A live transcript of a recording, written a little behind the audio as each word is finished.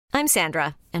I'm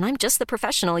Sandra, and I'm just the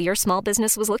professional your small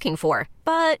business was looking for.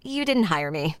 But you didn't hire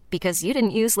me because you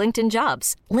didn't use LinkedIn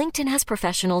Jobs. LinkedIn has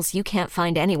professionals you can't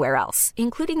find anywhere else,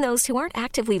 including those who aren't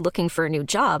actively looking for a new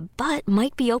job, but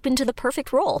might be open to the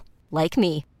perfect role, like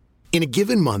me. In a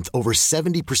given month, over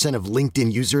 70% of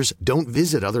LinkedIn users don't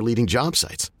visit other leading job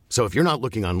sites. So if you're not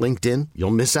looking on LinkedIn,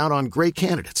 you'll miss out on great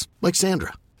candidates like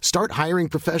Sandra. Start hiring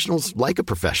professionals like a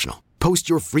professional. Post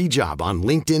your free job on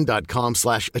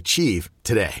linkedin.com/achieve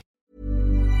today.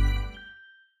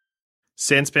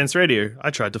 Sandspence Radio.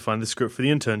 I tried to find the script for the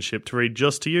internship to read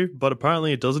just to you, but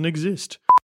apparently it doesn't exist.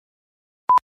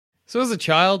 So as a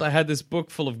child, I had this book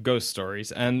full of ghost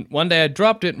stories, and one day I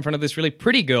dropped it in front of this really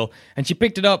pretty girl, and she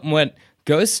picked it up and went,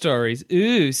 "Ghost stories?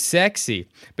 Ooh, sexy."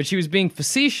 But she was being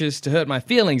facetious to hurt my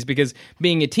feelings because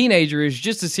being a teenager is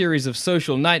just a series of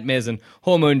social nightmares and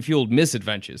hormone-fueled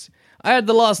misadventures. I had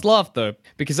the last laugh, though,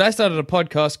 because I started a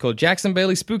podcast called Jackson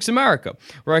Bailey Spooks America,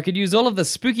 where I could use all of the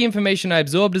spooky information I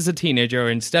absorbed as a teenager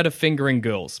instead of fingering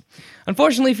girls.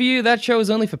 Unfortunately for you, that show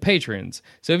is only for patrons.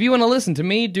 So if you want to listen to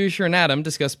me, Dusha, and Adam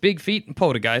discuss big feet and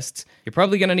poltergeists, you're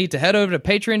probably going to need to head over to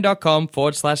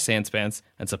patreon.com/Sandspants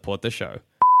and support the show.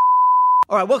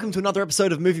 All right, welcome to another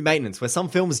episode of Movie Maintenance, where some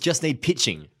films just need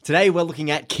pitching. Today, we're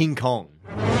looking at King Kong.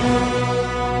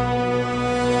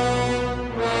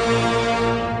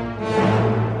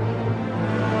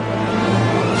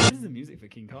 What is the music for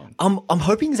King Kong? I'm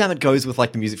hoping Zamet goes with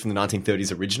like the music from the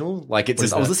 1930s original. Like it's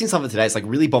just, I was listening to some of it today. It's like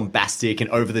really bombastic and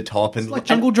over the top, and Like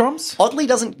jungle drums? Oddly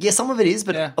doesn't. Yeah, some of it is,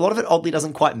 but Yeah. a lot of it oddly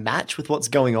doesn't quite match with what's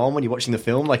going on when you're watching the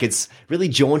film. Like it's really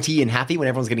jaunty and happy when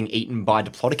everyone's getting eaten by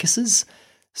diplodocuses.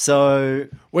 So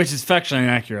Which is factually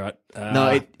inaccurate.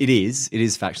 no, it is. It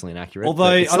is factually inaccurate. Although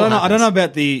but it I still don't know happens.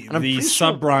 about the pretty sure-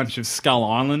 sub branch of Skull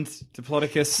Island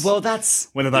Diplodocus. Well, that's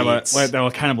whether they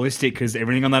were cannibalistic because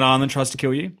everything on that island tries to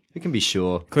kill you, We can be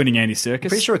sure. including Andy Serkis.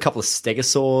 Pretty sure a couple of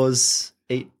stegosaurs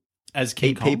eat As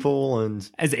King Kong? people, and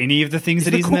As any of the things He's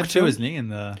that the he's in cook that too, film. isn't he? In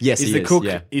the yes, He's he the is, cook.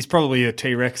 Yeah. He's probably a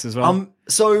T-Rex as well.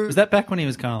 So was that back when he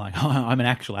was kind of like, oh, I'm an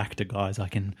actual actor, guys. I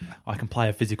can play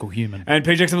a physical human. And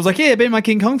Peter Jackson was like, "Yeah, be my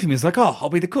King Kong film." He was like, "Oh, I'll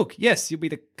be the cook." Yes, you'll be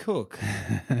the cook.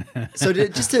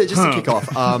 just to kick off.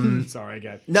 Sorry,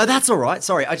 Gabe. No, that's all right.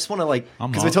 Sorry, I just want to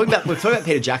I'm because not. we're talking about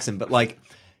Peter Jackson, but like,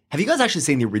 have you guys actually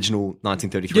seen the original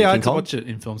 1933 Yeah, I King had to Kong? watch it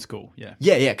in film school. Yeah.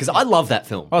 Yeah, because I love that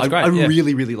film. Oh, it's great, I yeah.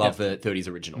 really, really love the 30s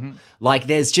original. Like,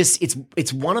 there's just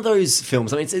it's one of those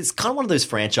films. I mean, it's kind of one of those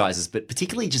franchises, but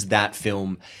particularly just that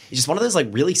film is just one of those like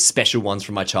really special ones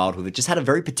from my childhood. It just had a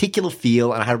very particular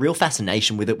feel, and I had a real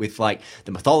fascination with it, with like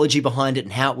the mythology behind it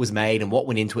and how it was made and what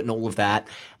went into it and all of that.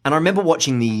 And I remember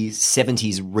watching the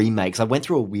 70s remakes. I went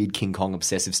through a weird King Kong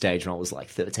obsessive stage when I was like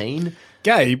 13.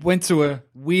 Gabe went to a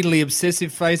weirdly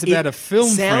obsessive phase about a film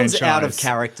sounds franchise. out of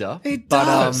character. It but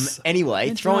does. Anyway,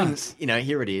 It throwing does.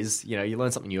 here it is. You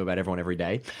learn something new about everyone every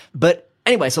day. But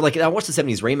anyway, so like I watched the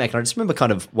 70s remake and I just remember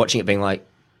kind of watching it being like,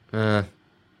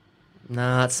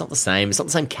 nah, it's not the same. It's not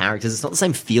the same characters. It's not the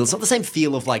same feel. It's not the same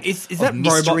feel of like Is of that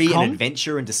mystery Robot Kong? and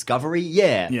adventure and discovery.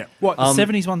 Yeah. Yeah. What, the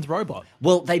 70s one's robot?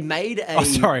 Well, they made a. Oh,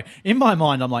 sorry. In my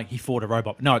mind, I'm like, he fought a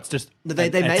robot. No, it's just No, they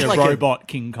it's made a like a- robot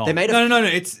King Kong. They made a. No.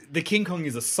 It's the King Kong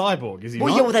is a cyborg, is he? Well,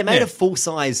 not? yeah. Well, they made a full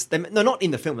size. No, not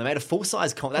in the film. They made a full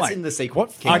size Kong. That's Wait, in the sequel.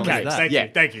 what King Kong Okay, Lives. thank Yeah.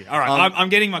 you, thank you. All right, I'm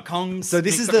getting my Kongs. So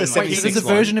this is mixed the up in my Wait, so King there's a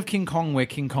Kong. version of King Kong where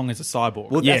King Kong is a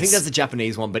cyborg. Well, I Yes. think that's the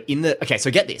Japanese one, but in the so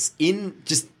get this in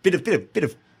just bit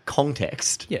of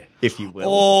context, Yeah. if you will.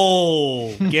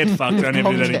 Oh, get fucked! I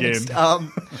never do that again.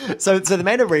 Context. So they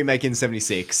made a remake in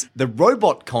 '76. The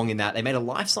robot Kong in that they made a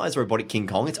life-size robotic King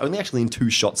Kong. It's only actually in 2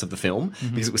 shots of the film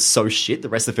because it was so shit. The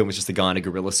rest of the film was just a guy in a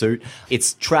gorilla suit.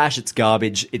 It's trash. It's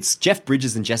garbage. It's Jeff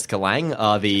Bridges and Jessica Lange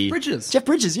are the Jeff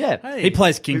Bridges, yeah. He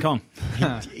plays King Kong. No,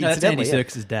 that's Andy Incidentally, yeah.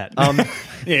 Serkis' dad.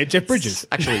 Yeah, Jeff Bridges.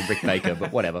 Actually, Rick Baker,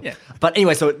 but whatever. But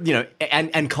anyway, so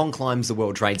and Kong climbs the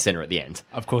World Trade Center at the end,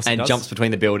 Of course he and does. jumps between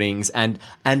the buildings. And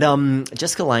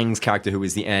Jessica Lange's character, who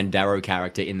is the Anne Darrow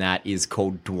character in that, is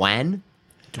called Dwan.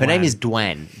 Her name is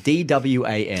Dwan,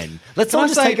 D-W-A-N. Let's all I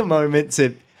just say- take a moment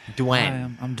to Hi,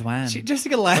 Dwan. I'm Dwan.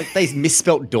 Jessica Lange. They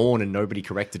misspelt Dawn and nobody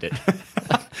corrected it.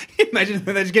 Imagine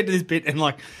when they just get to this bit and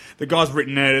like the guy's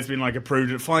written it, it's been like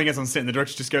approved. It finally gets on set, and the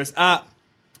director just goes,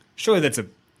 surely that's a.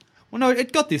 Well, no,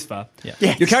 it got this far. Yeah.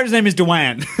 Your character's name is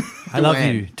Dwan. I love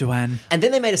Dwan. you, Dwan. And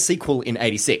then they made a sequel in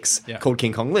 '86 Yeah. called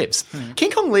King Kong Lives.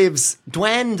 King Kong Lives,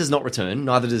 Dwan does not return,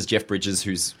 neither does Jeff Bridges,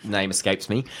 whose name escapes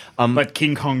me. But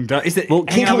King Kong does. Is it? Well,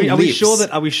 King Kong are we lives. sure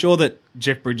that? Are we sure that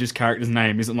Jeff Bridges' character's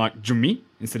name isn't like Jimmy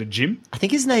instead of Jim? I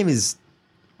think his name is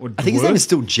Or I think his name Dwarf? is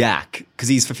still Jack because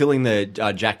he's fulfilling the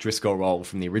Jack Driscoll role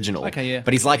from the original. Okay, yeah.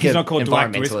 But he's like He's a not called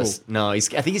Dwight environmentalist. Driscoll. No, I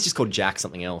think he's just called Jack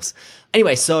something else.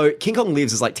 Anyway, so King Kong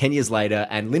Lives is like 10 years later,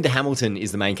 and Linda Hamilton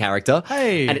is the main character.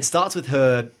 Hey. And it starts with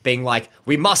her being like,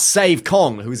 we must save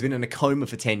Kong, who's been in a coma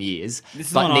for 10 years. This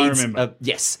is one I remember.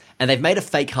 Yes. And they've made a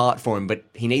fake heart for him, but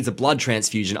he needs a blood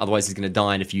transfusion, otherwise he's going to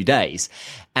die in a few days.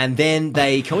 And then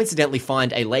they coincidentally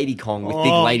find a Lady Kong with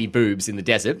big lady boobs in the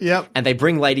desert. Yep. And they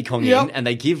bring Lady Kong in, and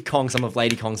they give Kong some of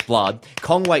Lady Kong's blood.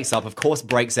 Kong wakes up, of course,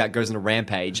 breaks out, goes on a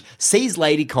rampage, sees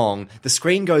Lady Kong. The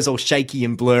screen goes all shaky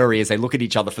and blurry as they look at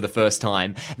each other for the first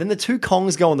time. Then the two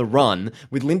Kongs go on the run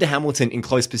with Linda Hamilton in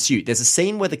close pursuit. There's a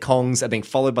scene where the Kongs are being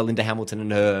followed by Linda Hamilton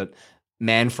and her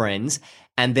man friends.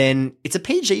 And then it's a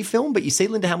PG film, but you see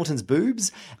Linda Hamilton's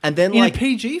boobs. And then In a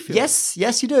PG film? Yes,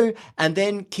 you do. And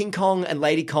then King Kong and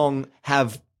Lady Kong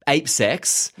have ape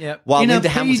sex. Yep. While In a Linda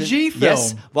Hamilton, PG film?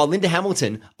 Yes. While Linda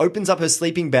Hamilton opens up her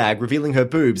sleeping bag, revealing her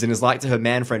boobs, and is like to her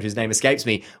man friend, whose name escapes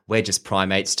me, we're just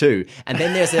primates too. And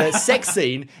then there's a sex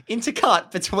scene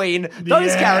intercut between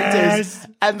those characters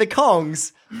and the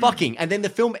Kongs fucking. And then the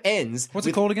film ends. What's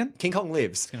with it called again? King Kong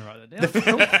Lives. I'm going to write that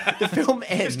down. The film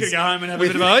ends Just gonna go home and have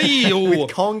with, a bit of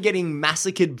with Kong getting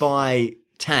massacred by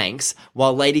tanks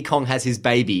while Lady Kong has his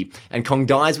baby, and Kong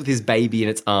dies with his baby in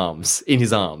his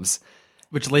arms.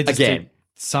 Which leads us Again. to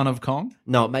Son of Kong.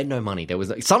 No, it made no money. There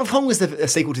was Son of Kong was a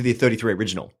sequel to the 33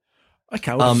 original.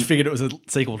 Okay, well, I just figured it was a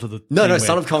sequel to the. No, thing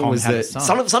Son where of Kong was had the a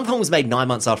son. Son of Kong was made 9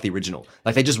 months after the original.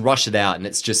 Like they just rushed it out, and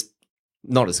it's just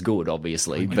not as good,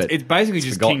 obviously. But It's basically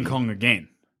just forgotten. King Kong again.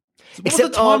 What was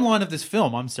Except the timeline of this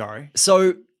film? I'm sorry.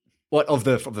 So, what of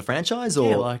the franchise or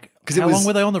Yeah, like, 'cause it how was- long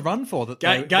were they on the run for? That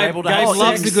they were Gabe able to have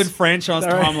loves sex? a good franchise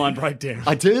Sorry. timeline breakdown.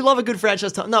 I do love a good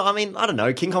franchise time. No, I mean, I don't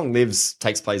know. King Kong Lives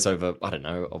takes place over, I don't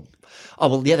know. Oh,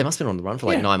 well, yeah, they must have been on the run for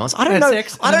like 9 months. I don't They had know.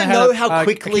 sex, I and don't then they had know a- how a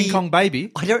quickly. King Kong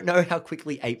baby. I don't know how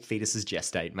quickly ape fetuses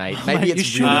gestate, mate. Maybe mate, you it's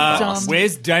should really have fast.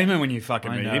 Where's Damon when you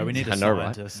fucking I meet know, him? we need a I know,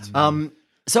 right? scientist.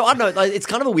 So I don't know. Like, it's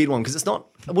kind of a weird one because it's not.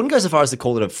 I wouldn't go so far as to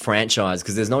call it a franchise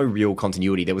because there's no real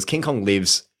continuity. There was King Kong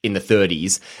Lives in the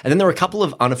 30s, and then there were a couple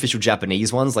of unofficial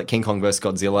Japanese ones like King Kong vs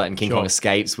Godzilla and King Kong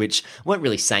Escapes, which weren't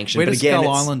really sanctioned. Where but does again,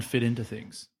 Skull it's Island fit into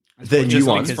things? the new Just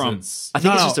one. because from- I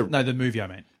think it's just a. no, the movie I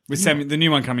mean. With Sammy, the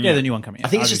new one coming Yeah, out. the new one coming out. I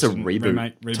think it's just a Obviously,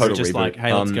 reboot. reboot. Total just reboot. like,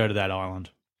 hey, let's go to that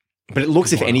island. But it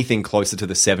looks, if anything, closer to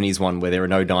the 70s one where there are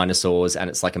no dinosaurs and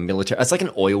it's like a military. It's like an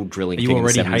oil drilling Are you thing. in the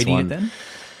already 70s hating one. it then?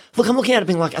 Look, I'm looking at it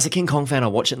being like, as a King Kong fan, I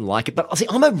watch it and like it. But I see,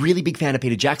 I'm a really big fan of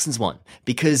Peter Jackson's one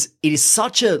because it is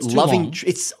such a loving. long.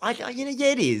 Yeah,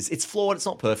 it is. It's flawed. It's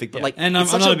not perfect, but like, And I'm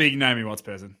it's such not a big Naomi Watts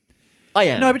person. I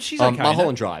am. No, but she's okay.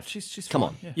 Mulholland Drive. She's Come fine,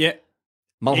 on. yeah. Yeah.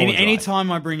 Mulholland Drive.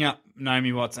 Anytime I bring up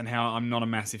Naomi Watts and how I'm not a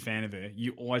massive fan of her,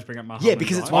 you always bring up Mulholland Yeah,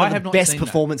 because it's Drive. one I of have the not best seen that.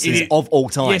 performances It is. of all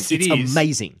time. Yes, it it's is.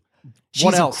 amazing. She's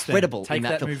What else, then? incredible Take in that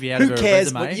that film. movie out Who of her cares?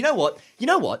 resume? But you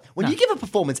know what? When you give a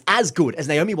performance as good as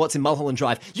Naomi Watts in Mulholland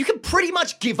Drive, you can pretty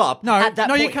much give up No, at that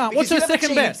no, you point. can't. Because What's her you have second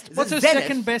achieved best? the What's her zenith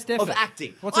second best of effort?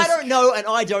 acting? What's I her- don't know, and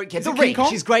I don't care. The King Ring. Kong?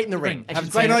 She's great in The The Ring. Ring. She's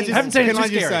Haven't great seen in it. The Ring. Haven't seen it. Can I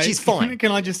Too just scary. say, She's fine.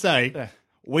 Can I just say,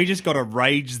 we just got a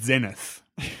rage zenith.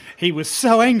 He was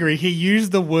so angry, he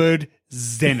used the word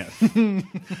zenith.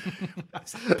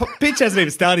 Pitch hasn't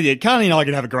even started yet. Carney and I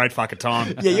can have a great fucking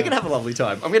time. Yeah, you're going to have a lovely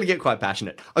time. I'm going to get quite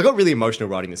passionate. I got really emotional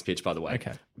writing this pitch, by the way.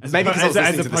 Okay. Maybe because I was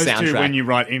as listening to the opposed to soundtrack. when you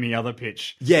write any other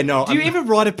pitch. Yeah, no. Do you ever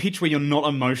write a pitch where you're not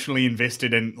emotionally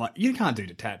invested and like you can't do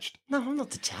detached? No, I'm not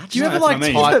detached. Do you ever, That's like, what I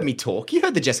mean. type- You've heard me talk. You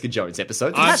heard the Jessica Jones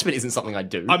episode. Detachment isn't something I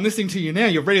do. I'm listening to you now.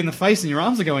 You're red in the face and your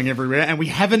arms are going everywhere, and we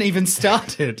haven't even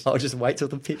started. I'll just wait till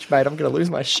the pitch, mate. I'm going to lose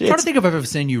my shit. I'm trying to think if I've ever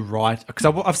seen you write, because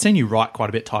I've seen you write quite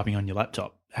a bit typing on your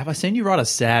laptop. Have I seen you write a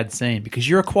sad scene? Because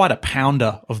you're quite a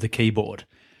pounder of the keyboard.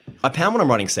 I pound when I'm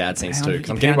writing sad scenes too. You Because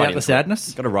I'm pound getting right out the into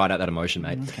sadness? Got to write out that emotion,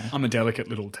 mate. I'm a delicate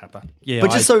little tapper. Yeah,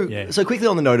 But just yeah. so quickly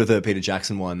on the note of the Peter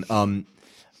Jackson one,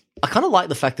 I kind of like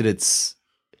the fact that it's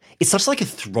such like a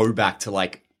throwback to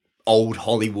like old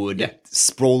Hollywood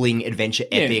sprawling adventure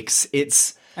epics.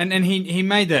 It's And he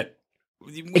made that.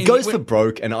 it goes for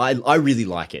broke, and I really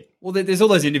like it. Well, there's all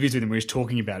those interviews with him where he's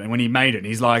talking about it, and when he made it,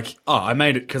 he's like, "Oh, I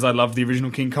made it because I loved the original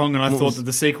King Kong, and I thought that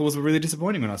the sequels were really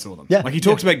disappointing when I saw them." Yeah, like he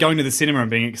talks about going to the cinema and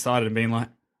being excited and being like,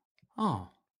 "Oh,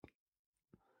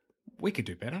 we could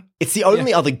do better." It's the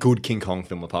only other good King Kong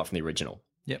film apart from the original.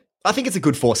 Yep. I think it's a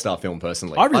good 4-star film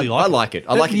personally. I really like it. I like it.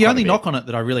 I like it. The quite only a bit. knock on it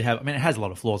that I really have, I mean, it has a lot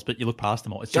of flaws, but you look past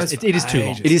them all. It's just, it is too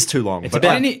long. It is too long. It's but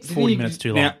about Didn't 40 minutes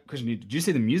too long. Now, question: did you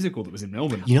see the musical that was in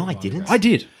Melbourne? You know, I didn't. I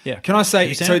did. Yeah. Can I say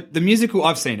you seen so? it? The musical,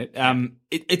 I've seen it.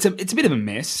 It's a bit of a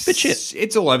mess. Bit shit.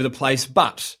 It's all over the place.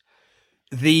 But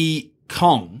the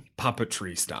Kong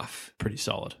puppetry stuff, Pretty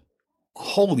solid.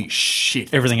 holy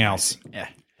shit! Everything else. Yeah.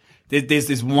 There's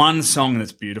this one song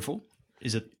that's beautiful.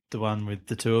 Is it? The one with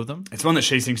the two of them. It's one that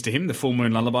she sings to him, the Full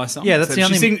Moon Lullaby song. Yeah, that's the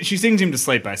only- She sings him to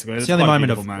sleep, basically. It's the only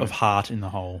moment of heart in the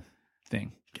whole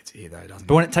thing. Gets here, though, doesn't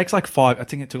But when it takes like 5, I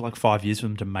think it took like 5 years for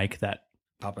them to make that.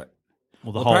 puppet.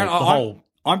 Well, the Apparently, whole.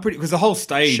 I'm pretty, because the whole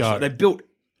stage, show. they built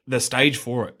the stage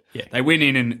for it. Yeah. They went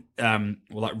in and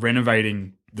were like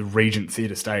renovating the Regent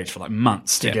Theatre stage for like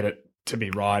months to get it to be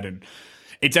right. And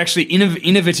it's actually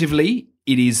innovatively,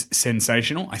 it is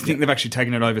sensational. I think they've actually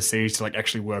taken it overseas to like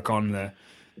actually work on the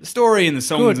story and the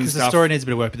songs Good, and because stuff. the story needs a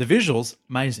bit of work, but the visuals,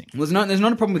 amazing. Well, there's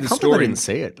not a problem with the can't believe I story. didn't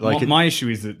see it. My issue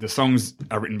is that the songs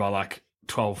are written by like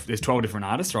 12. There's 12 different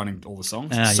artists writing all the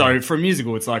songs. Ah, so yeah. for a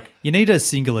musical, it's like You need a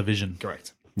singular vision.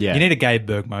 correct. Yeah. You need a Gabe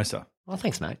Bergmoser. Well,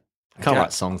 thanks, mate. I can't Okay.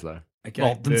 write songs though. Okay,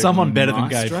 Well, then someone better than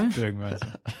Gabe Maestro?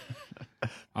 Bergmoser.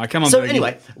 All right, come on. So Bergie.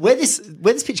 anyway, where this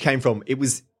pitch came from, it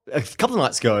was a couple of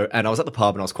nights ago, and I was at the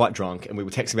pub and I was quite drunk, and we were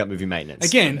texting about movie maintenance.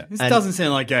 Again, this And- doesn't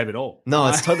sound like Gabe at all. No,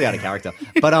 it's totally out of character.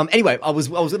 But anyway, I was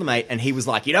with a mate, and he was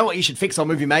like, "You know what? You should fix on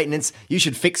movie maintenance. You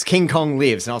should fix King Kong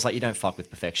Lives." And I was like, "You don't fuck with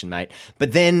perfection, mate."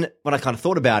 But then when I kind of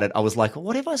thought about it, I was like, well,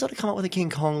 "What if I sort of come up with a King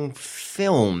Kong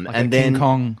film?" Like and a then King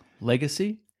Kong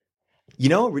Legacy. You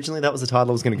know, originally that was the title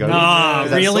I was going to go with. No, That's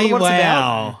sort of really? what it's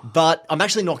Wow. about. But I'm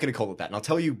actually not going to call it that, and I'll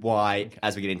tell you why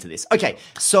as we get into this. Okay,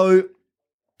 so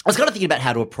I was kind of thinking about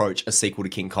how to approach a sequel to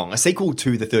King Kong, a sequel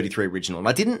to the 33 original, and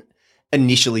I didn't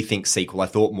initially think sequel. I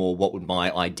thought more, what would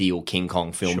my ideal King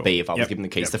Kong film be if I was Yep. given the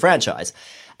keys to the franchise?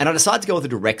 And I decided to go with a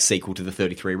direct sequel to the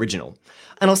 33 original.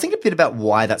 And I was thinking a bit about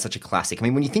why that's such a classic. I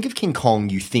mean, when you think of King Kong,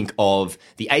 you think of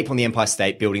the ape on the Empire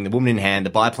State Building, the woman in hand,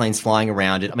 the biplanes flying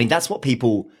around it. I mean, that's what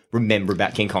people remember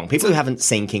about King Kong. People who haven't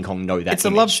seen King Kong know that It's a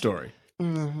image. love story.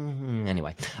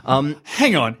 Anyway,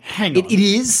 Hang on. it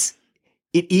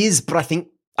is, but I think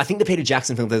the Peter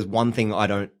Jackson film, there's one thing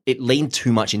it leaned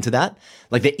too much into that.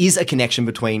 Like, there is a connection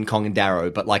between Kong and Darrow,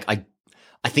 but like,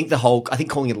 I think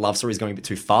calling it a love story is going a bit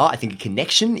too far. I think a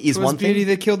connection is It was one Beauty thing.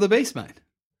 that killed the beast, mate.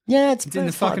 Yeah, it's in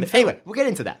the fine. fucking But film. Anyway, we'll get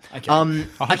into that. Okay.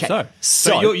 I hope so.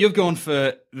 So you've gone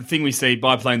for the thing we see,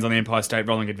 biplanes on the Empire State,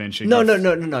 rolling adventure. No,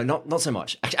 not so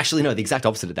much. Actually, no, the exact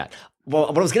opposite of that. Well,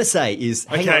 what I was going to say is,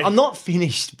 hang Okay. on, I'm not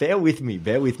finished. Bear with me,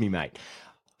 mate.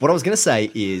 What I was going to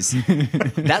say is,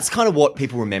 that's kind of what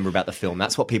people remember about the film.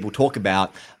 That's what people talk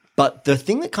about. But the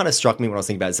thing that kind of struck me when I was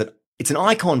thinking about it is that it's an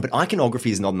icon, but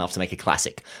iconography is not enough to make a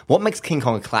classic. What makes King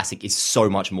Kong a classic is so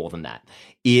much more than that.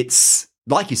 It's,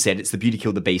 like you said, it's the Beauty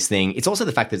Killed the Beast thing. It's also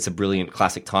the fact that it's a brilliant,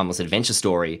 classic, timeless adventure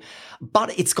story.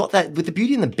 But it's got that, with the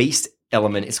Beauty and the Beast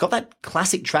element, it's got that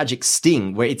classic, tragic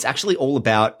sting where it's actually all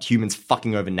about humans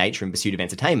fucking over nature in pursuit of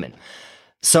entertainment.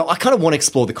 So I kind of want to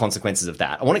explore the consequences of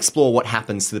that. I want to explore what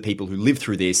happens to the people who live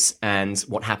through this and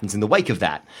what happens in the wake of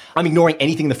that. I'm ignoring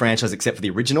anything in the franchise except for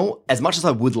the original. As much as I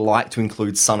would like to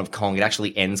include Son of Kong, it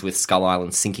actually ends with Skull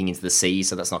Island sinking into the sea,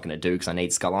 so that's not going to do because I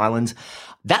need Skull Island.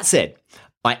 That said,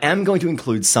 I am going to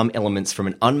include some elements from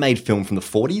an unmade film from the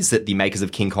 40s that the makers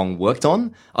of King Kong worked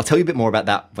on. I'll tell you a bit more about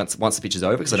that once the pitch is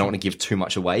over because I don't want to give too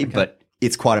much away, but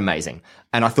it's quite amazing.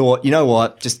 And I thought, you know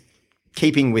what, just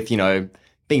keeping with,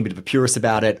 being a bit of a purist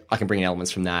about it, I can bring in elements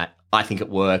from that. I think it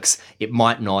works. It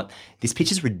might not. This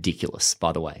pitch is ridiculous,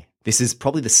 by the way. This is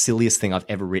probably the silliest thing I've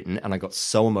ever written, and I got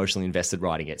so emotionally invested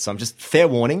writing it. So I'm just, fair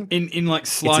warning. In like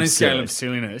sliding scale absurd. of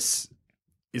silliness,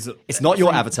 is it? It's not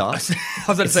your Avatar. I was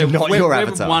about to It's say, not where, your where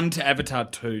Avatar. 1 to Avatar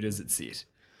 2 does it sit?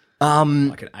 Um,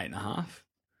 Like an 8.5.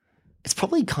 It's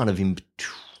probably kind of in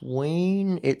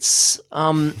between. It's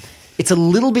a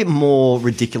little bit more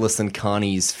ridiculous than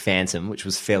Carney's Phantom, which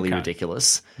was fairly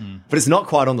ridiculous. But it's not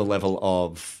quite on the level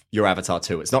of your Avatar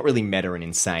 2. It's not really meta and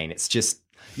insane. It's just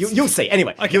you'll see.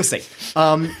 Anyway, you'll see.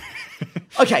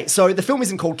 Okay, so the film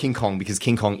isn't called King Kong because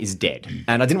King Kong is dead.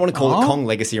 And I didn't want to call it Kong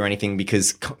Legacy or anything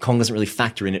because Kong doesn't really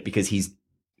factor in it because he's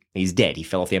dead. He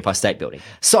fell off the Empire State Building.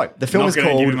 So the film Not is going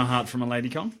to called... give him a heart from a Lady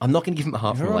Kong. I'm not going to give him a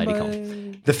heart from a Lady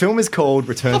Kong. The film is called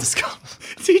Return to Skull...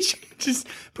 Just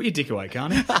put your dick away,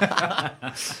 can't you?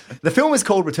 The film is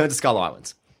called Return to Skull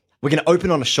Island. We're going to open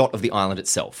on a shot of the island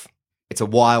itself. It's a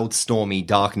wild, stormy,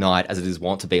 dark night as it is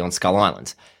wont to be on Skull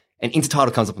Island. An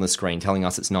intertitle comes up on the screen telling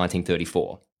us it's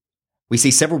 1934. We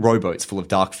see several rowboats full of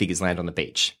dark figures land on the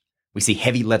beach. We see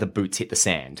heavy leather boots hit the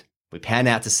sand. We pan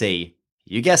out to see,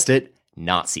 you guessed it,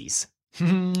 Nazis.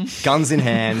 Guns in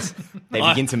hand, they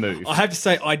begin to move. I have to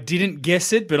say, I didn't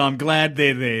guess it, but I'm glad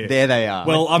they're there. There they are.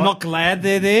 Well, I'm not glad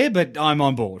they're there, but I'm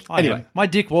on board. Anyway. My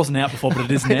dick wasn't out before, but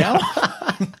it is now.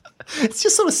 It's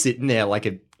just sort of sitting there like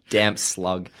a damp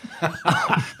slug.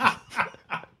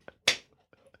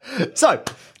 So,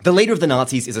 the leader of the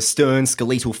Nazis is a stern,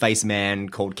 skeletal-faced man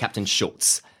called Captain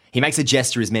Schultz. He makes a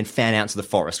gesture as men fan out into the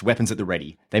forest, weapons at the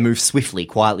ready. They move swiftly,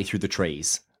 quietly through the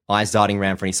trees, eyes darting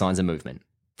around for any signs of movement.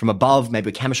 From above,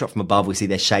 maybe a camera shot from above, we see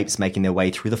their shapes making their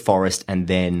way through the forest, and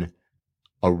then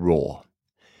a roar.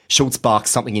 Schultz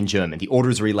barks something in German. The order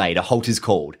is relayed. A halt is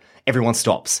called. Everyone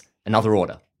stops. Another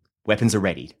order. Weapons are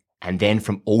readied. And then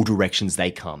from all directions they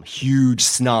come. Huge,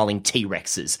 snarling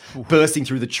T-Rexes bursting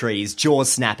through the trees,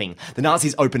 jaws snapping. The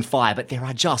Nazis open fire, but there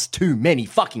are just too many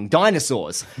fucking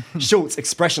dinosaurs. Schultz,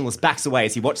 expressionless, backs away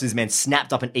as he watches his men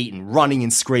snapped up and eaten, running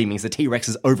and screaming as the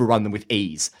T-Rexes overrun them with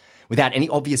ease. Without any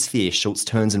obvious fear, Schultz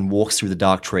turns and walks through the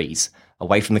dark trees,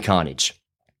 away from the carnage.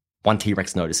 One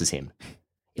T-Rex notices him.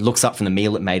 It looks up from the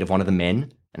meal it made of one of the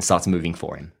men and starts moving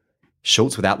for him.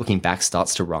 Schultz, without looking back,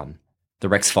 starts to run. The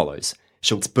Rex follows.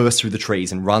 Schultz bursts through the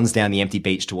trees and runs down the empty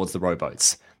beach towards the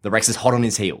rowboats. The Rex is hot on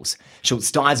his heels.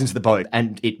 Schultz dives into the boat,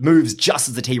 and it moves just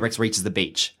as the T-Rex reaches the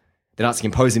beach. The Nazi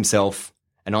composes himself,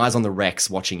 and eyes on the Rex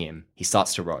watching him. He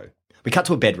starts to row. We cut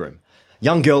to a bedroom. A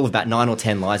young girl of about 9 or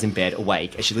 10 lies in bed,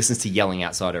 awake, as she listens to yelling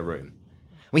outside her room.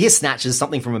 We hear snatches,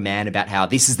 something from a man about how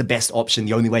this is the best option,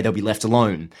 the only way they'll be left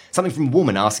alone. Something from a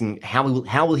woman asking how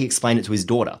will he explain it to his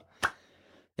daughter.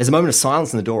 There's a moment of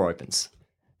silence and the door opens.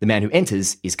 The man who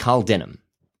enters is Carl Denham,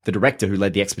 the director who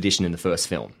led the expedition in the first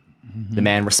film. The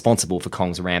man responsible for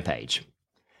Kong's rampage.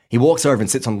 He walks over and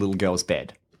sits on the little girl's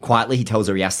bed. Quietly, he tells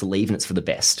her he has to leave and it's for the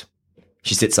best.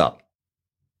 She sits up.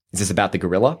 Is this about the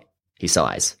gorilla? He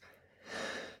sighs.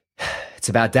 It's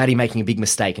about Daddy making a big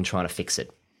mistake and trying to fix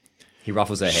it. He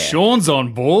ruffles her hair. Sean's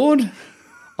on board.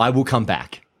 I will come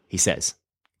back, he says.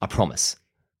 I promise.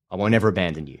 I won't ever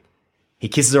abandon you. He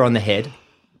kisses her on the head,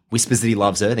 whispers that he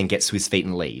loves her, then gets to his feet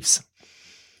and leaves.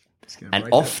 And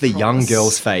off the young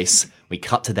girl's face, we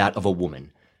cut to that of a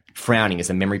woman, frowning as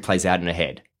the memory plays out in her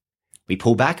head. We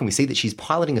pull back and we see that she's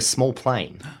piloting a small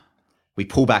plane. We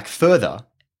pull back further,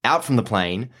 out from the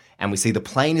plane, and we see the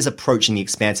plane is approaching the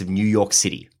expanse of New York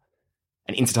City.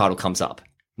 An intertitle comes up,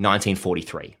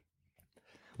 1943.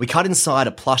 We cut inside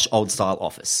a plush old-style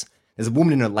office. There's a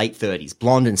woman in her late 30s,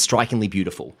 blonde and strikingly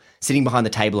beautiful, sitting behind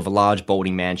the table of a large,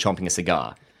 balding man chomping a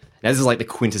cigar. Now, this is like the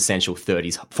quintessential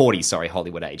 40s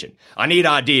Hollywood agent. I need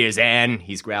ideas, Anne,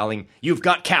 he's growling. You've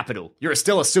got capital. You're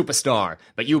still a superstar,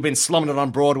 but you've been slumming it on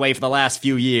Broadway for the last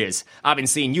few years. I've been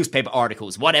seeing newspaper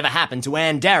articles. Whatever happened to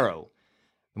Anne Darrow?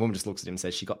 The woman just looks at him and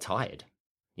says she got tired.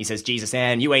 He says, Jesus,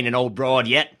 Anne, you ain't an old broad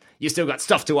yet. You still got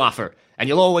stuff to offer, and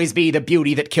you'll always be the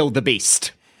beauty that killed the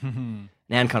beast. Anne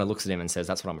kind of looks at him and says,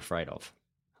 that's what I'm afraid of.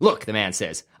 Look, the man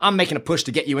says, I'm making a push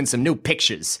to get you in some new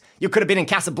pictures. You could have been in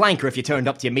Casablanca if you turned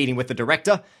up to your meeting with the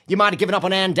director. You might have given up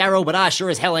on Anne Darrow, but I sure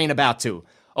as hell ain't about to.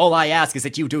 All I ask is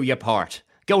that you do your part.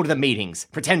 Go to the meetings,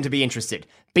 pretend to be interested,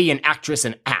 be an actress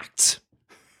and act.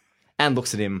 Anne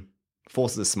looks at him,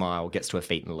 forces a smile, gets to her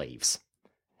feet and leaves.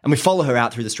 And we follow her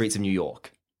out through the streets of New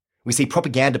York. We see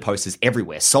propaganda posters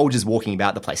everywhere, soldiers walking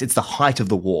about the place. It's the height of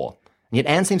the war. And yet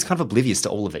Anne seems kind of oblivious to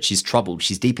all of it. She's troubled,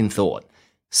 she's deep in thought.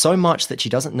 So much that she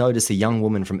doesn't notice a young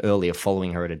woman from earlier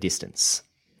following her at a distance.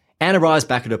 Anne arrives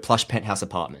back at her plush penthouse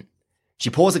apartment. She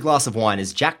pours a glass of wine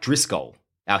as Jack Driscoll,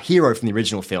 our hero from the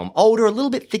original film, older, a little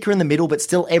bit thicker in the middle, but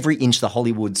still every inch the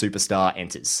Hollywood superstar,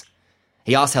 enters.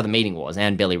 He asks how the meeting was.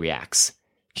 Anne barely reacts.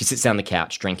 She sits down on the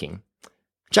couch, drinking.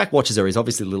 Jack watches her. He's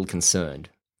obviously a little concerned.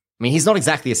 I mean, he's not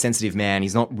exactly a sensitive man.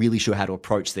 He's not really sure how to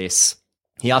approach this.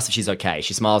 He asks if she's okay.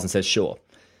 She smiles and says, sure.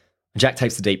 Jack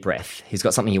takes a deep breath. He's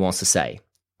got something he wants to say.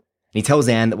 And he tells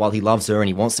Anne that while he loves her and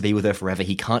he wants to be with her forever,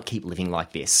 he can't keep living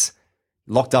like this.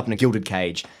 Locked up in a gilded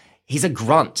cage. He's a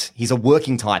grunt. He's a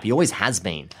working type. He always has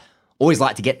been. Always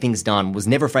liked to get things done. Was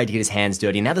never afraid to get his hands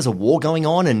dirty. And now there's a war going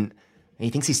on and he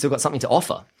thinks he's still got something to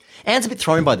offer. Anne's a bit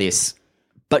thrown by this,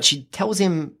 but she tells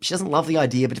him she doesn't love the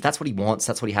idea, but if that's what he wants,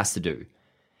 that's what he has to do.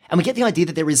 And we get the idea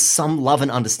that there is some love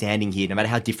and understanding here, no matter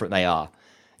how different they are.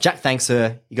 Jack thanks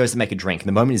her. He goes to make a drink. And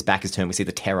the moment his back is turned, we see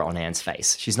the terror on Anne's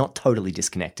face. She's not totally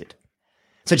disconnected.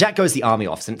 So Jack goes to the army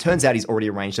office, and it turns out he's already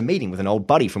arranged a meeting with an old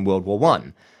buddy from World War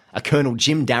I, a Colonel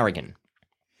Jim Darrigan.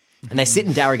 And they sit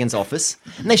in Darrigan's office,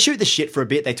 and they shoot the shit for a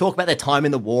bit. They talk about their time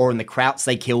in the war and the Krauts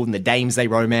they killed and the dames they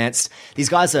romanced. These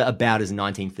guys are about as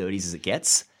 1930s as it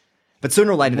gets. But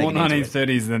sooner or later they More get into it.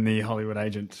 1930s than the Hollywood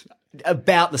agent.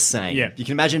 About the same. Yeah. You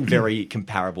can imagine very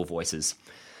comparable voices.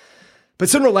 But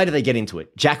sooner or later they get into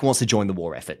it. Jack wants to join the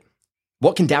war effort.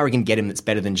 What can Darrigan get him that's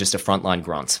better than just a frontline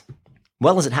grunt?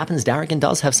 Well, as it happens, Darrigan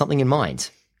does have something in mind.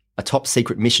 A top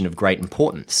secret mission of great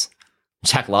importance.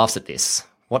 Jack laughs at this.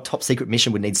 What top secret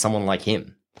mission would need someone like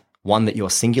him? One that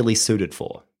you're singularly suited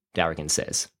for, Darrigan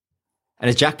says. And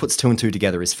as Jack puts two and two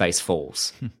together, his face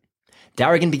falls.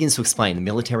 Darrigan begins to explain the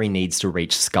military needs to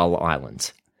reach Skull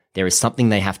Island. There is something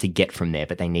they have to get from there,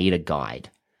 but they need a guide.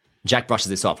 Jack brushes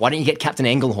this off. Why don't you get Captain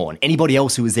Engelhorn? Anybody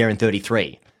else who was there in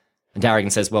 33? And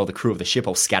Darrigan says, well, the crew of the ship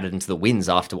all scattered into the winds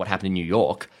after what happened in New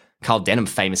York. Carl Denham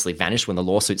famously vanished when the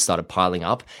lawsuits started piling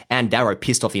up, and Darrow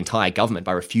pissed off the entire government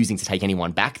by refusing to take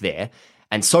anyone back there.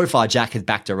 And so far, Jack has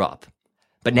backed her up.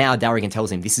 But now Darrigan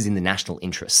tells him this is in the national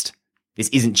interest. This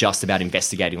isn't just about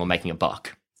investigating or making a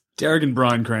buck. Darrigan,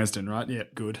 Bryan Cranston, right? Yeah,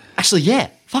 good. Actually, yeah.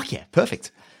 Fuck yeah.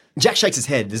 Perfect. Jack shakes his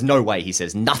head. There's no way, he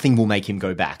says. Nothing will make him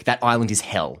go back. That island is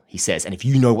hell, he says. And if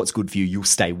you know what's good for you, you'll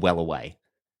stay well away.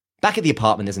 Back at the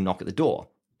apartment, there's a knock at the door.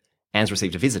 Anne's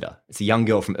received a visitor. It's a young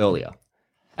girl from earlier.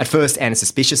 At first, Anne is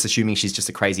suspicious, assuming she's just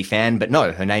a crazy fan. But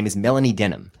no, her name is Melanie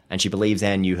Denham. And she believes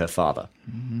Anne knew her father.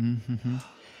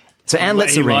 So Anne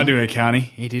lets her in. He lied to her, can't he?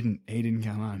 He didn't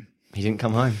come home. He didn't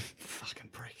come home. Fucking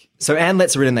prick. So Anne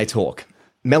lets her in and they talk.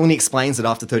 Melanie explains that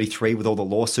after 33, with all the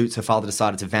lawsuits, her father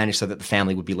decided to vanish so that the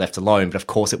family would be left alone, but of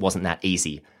course it wasn't that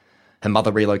easy. Her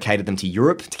mother relocated them to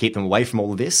Europe to keep them away from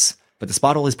all of this, but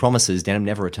despite all his promises, Denham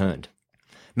never returned.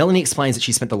 Melanie explains that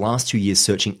she spent the last 2 years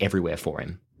searching everywhere for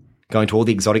him, going to all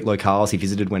the exotic locales he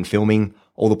visited when filming,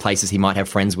 all the places he might have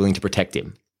friends willing to protect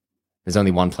him. There's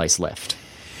only one place left.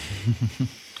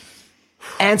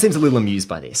 Anne seems a little amused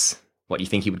by this. What, do you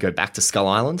think he would go back to Skull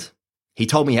Island? He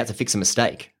told me he had to fix a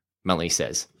mistake, Melanie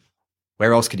says.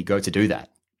 Where else could he go to do that?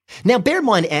 Now, bear in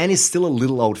mind, Anne is still a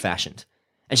little old-fashioned,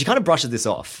 and she kind of brushes this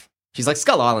off. She's like,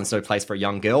 Skull Island's no place for a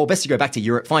young girl. Best you go back to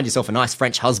Europe, find yourself a nice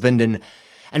French husband,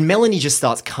 and Melanie just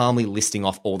starts calmly listing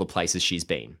off all the places she's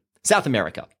been. South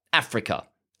America, Africa,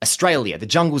 Australia, the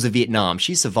jungles of Vietnam.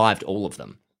 She's survived all of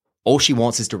them. All she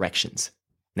wants is directions.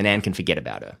 Then Anne can forget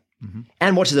about her.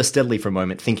 Anne watches her steadily for a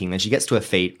moment, thinking, then she gets to her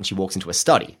feet and she walks into a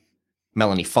study.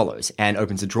 Melanie follows. Anne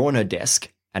opens a drawer in her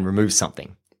desk and removes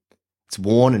something. It's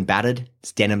worn and battered.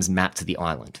 It's Denham's map to the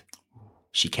island.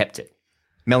 She kept it.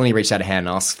 Melanie reaches out a hand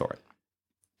and asks for it.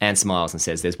 Anne smiles and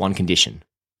says, there's one condition.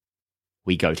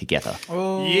 We go together.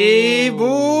 Oh. Yeah,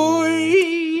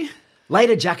 boy!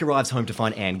 Later, Jack arrives home to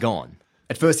find Anne gone.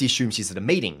 At first, he assumes she's at a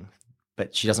meeting,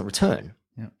 but she doesn't return.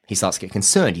 Yeah. He starts to get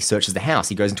concerned. He searches the house.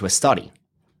 He goes into a study.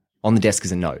 On the desk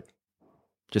is a note.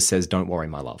 Just says, don't worry,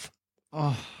 my love.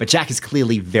 Oh. But Jack is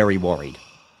clearly very worried.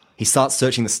 He starts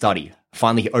searching the study.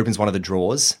 Finally, he opens one of the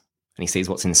drawers and he sees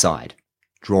what's inside.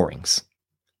 Drawings.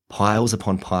 Piles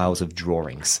upon piles of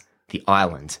drawings. The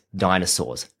island,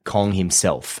 dinosaurs, Kong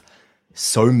himself.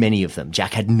 So many of them.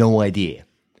 Jack had no idea.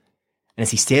 And as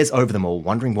he stares over them all,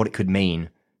 wondering what it could mean,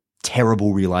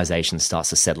 terrible realization starts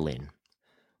to settle in.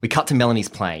 We cut to Melanie's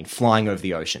plane, flying over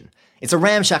the ocean. It's a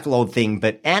ramshackle old thing,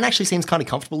 but Anne actually seems kind of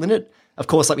comfortable in it. Of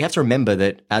course, we have to remember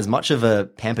that as much of a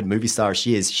pampered movie star as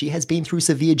she is, she has been through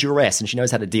severe duress and she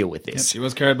knows how to deal with this. She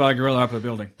was carried by a gorilla up a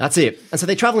building. That's it. And so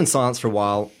they travel in silence for a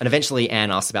while, and eventually Anne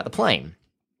asks about the plane.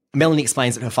 Melanie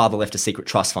explains that her father left a secret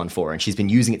trust fund for her, and she's been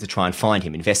using it to try and find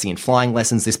him, investing in flying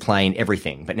lessons, this plane,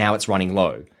 everything. But now it's running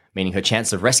low, meaning her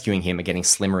chances of rescuing him are getting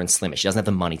slimmer and slimmer. She doesn't have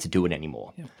the money to do it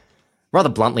anymore. Yeah. Rather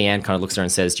bluntly, Anne kind of looks at her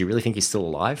and says, do you really think he's still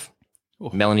alive? Oh.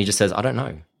 Melanie just says, I don't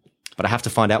know. But I have to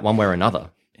find out one way or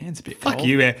another. Anne's a bit Fuck cold.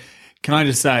 you, Can I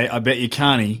just say, I bet you,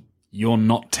 Carney, you're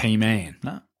not Team Anne.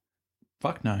 No.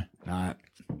 Fuck no. No.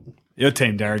 You're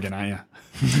Team Darrigan, aren't you?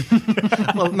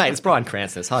 Well, mate, it's Bryan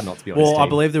Cranston. It's hard not to be honest. Well, I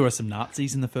believe there were some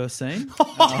Nazis in the first scene.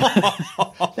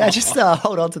 Now, just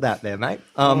hold on to that there, mate.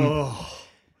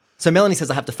 So Melanie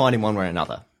says, I have to find him one way or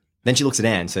another. Then she looks at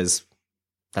Anne and says,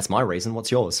 that's my reason.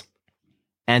 What's yours?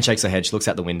 Anne shakes her head. She looks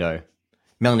out the window.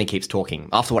 Melanie keeps talking.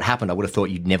 After what happened, I would have thought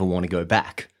you'd never want to go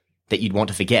back. That you'd want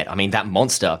to forget. I mean, that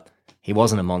monster, he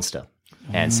wasn't a monster,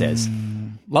 Anne says.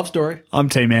 Love story. I'm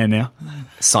Team Anne now.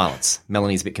 Silence.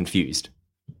 Melanie's a bit confused.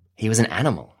 He was an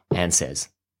animal, Anne says.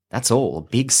 That's all. A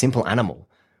big, simple animal.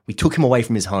 We took him away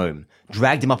from his home,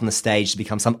 dragged him up on the stage to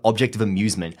become some object of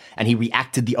amusement, and he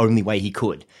reacted the only way he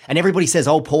could. And everybody says,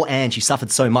 oh, poor Anne, she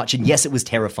suffered so much, and yes, it was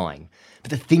terrifying.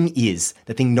 But the thing is,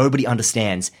 the thing nobody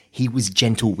understands, he was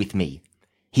gentle with me.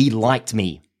 He liked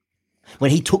me.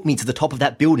 When he took me to the top of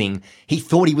that building, he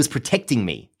thought he was protecting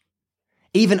me.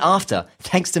 Even after,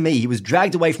 thanks to me, he was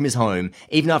dragged away from his home,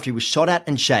 even after he was shot at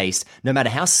and chased, no matter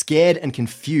how scared and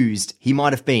confused he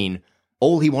might have been,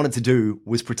 all he wanted to do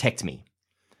was protect me.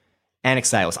 Anne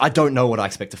exhales. I don't know what I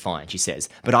expect to find, she says,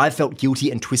 but I've felt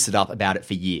guilty and twisted up about it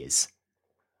for years.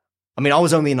 I mean, I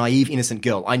was only a naive, innocent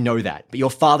girl, I know that, but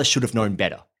your father should have known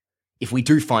better. If we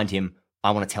do find him,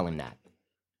 I want to tell him that.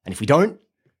 And if we don't,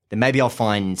 then maybe I'll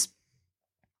find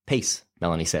peace,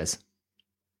 Melanie says.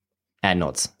 Anne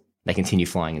nods. They continue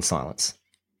flying in silence.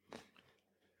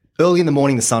 Early in the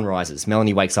morning, the sun rises.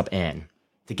 Melanie wakes up Anne.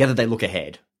 Together they look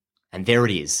ahead. And there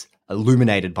it is,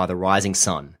 illuminated by the rising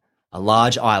sun. A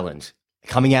large island,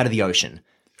 coming out of the ocean.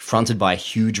 fronted by a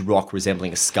huge rock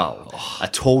resembling a skull, a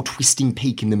tall twisting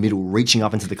peak in the middle reaching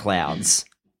up into the clouds.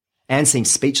 Anne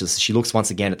seems speechless as she looks once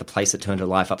again at the place that turned her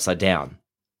life upside down.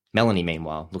 Melanie,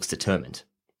 meanwhile, looks determined.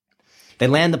 They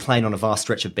land the plane on a vast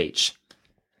stretch of beach.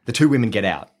 The two women get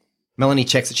out. Melanie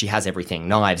checks that she has everything,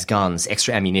 knives, guns,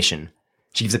 extra ammunition.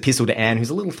 She gives a pistol to Anne,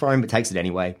 who's a little thrown but takes it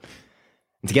anyway.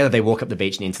 And together they walk up the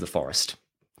beach and into the forest.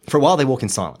 For a while they walk in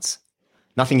silence.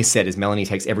 Nothing is said as Melanie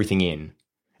takes everything in.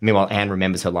 Meanwhile, Anne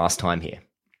remembers her last time here.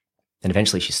 Then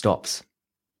eventually she stops.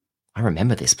 I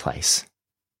remember this place.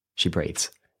 She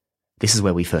breathes. This is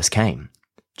where we first came.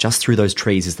 Just through those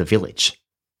trees is the village.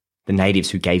 The natives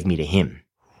who gave me to him.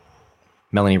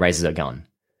 Melanie raises her gun.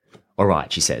 All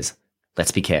right, she says.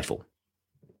 Let's be careful.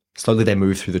 Slowly they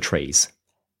move through the trees.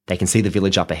 They can see the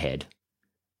village up ahead.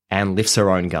 Anne lifts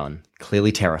her own gun,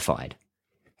 clearly terrified.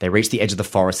 They reach the edge of the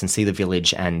forest and see the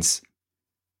village and...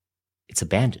 it's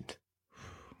abandoned.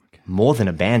 More than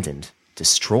abandoned,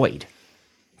 destroyed.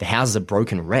 The houses are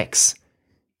broken wrecks.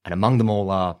 And among them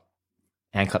all are...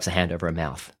 Anne claps a hand over her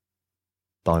mouth.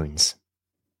 Bones.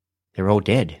 They're all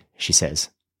dead, she says.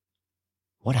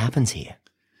 What happens here?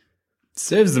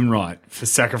 Serves them right for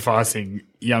sacrificing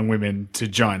young women to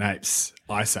giant apes,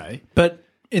 I say. But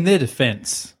in their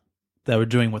defense, they were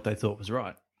doing what they thought was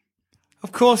right.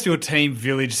 Of course, your team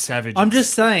village savages. I'm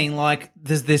just saying, like,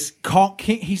 there's this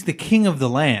king, he's the king of the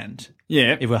land.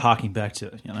 Yeah. If we're harking back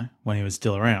to, when he was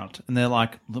still around. And they're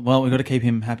like, well, we've got to keep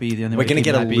him happy. The only We're way going to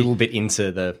keep get him a happy little bit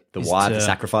into the why of the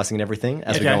sacrificing and everything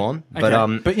as we Okay. go on.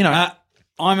 Okay. But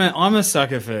I'm a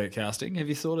sucker for casting. Have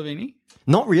you thought of any?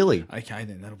 not really. Okay,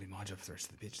 then that'll be my job for the rest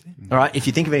of the pitch then. All right, if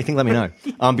you think of anything, let me know.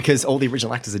 Because all the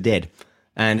original actors are dead.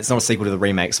 And it's not a sequel to the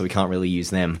remake, so we can't really use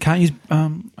them. Can't use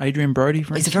Adrian Brody,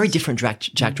 for It's a very different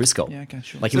Jack Driscoll. Yeah, okay,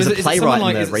 sure. Like, he was a playwright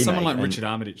in the is it remake. someone like and Richard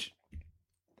Armitage?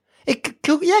 It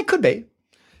could be.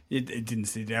 It didn't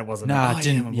see that wasn't. No, it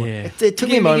didn't. Yeah. It took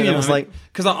me a moment and I was like...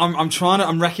 because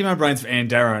I'm racking my brains for Anne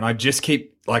Darrow, and I just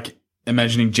keep like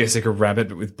imagining Jessica Rabbit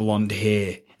but with blonde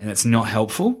hair, and it's not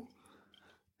helpful.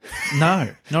 No,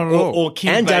 not at all. Or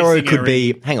Kim Anne Darrow Basinger could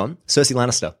be... Hang on. Cersei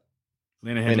Lannister.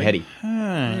 Lena Lena Headey.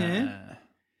 Headey.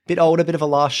 Bit older, bit of a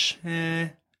lush.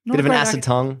 Bit of an acid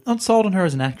tongue. Not sold on her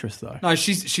as an actress, though. No,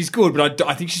 she's good, but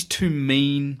I think she's too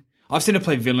mean. I've seen her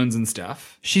play villains and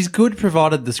stuff. She's good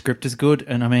provided the script is good,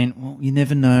 and I mean, well, you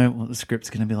never know what the script's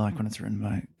going to be like when it's written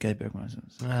by Gabe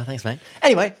Bergmeister. Thanks, mate.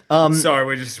 Anyway,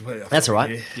 Sorry, that's all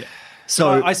right.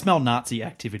 So, I smell Nazi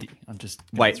activity. I'm just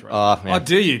wait. right. Oh,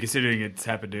 do you, considering it's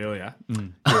happened earlier?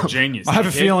 You're a genius. I have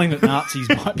a Yeah. feeling that Nazis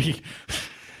might be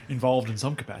involved in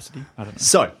some capacity. I don't know.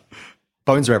 So,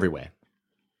 bones are everywhere.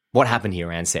 What happened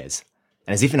here, Anne says.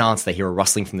 And as if in answer, they hear a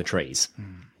rustling from the trees.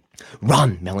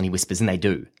 Run, Melanie whispers, and they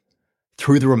do.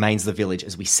 Through the remains of the village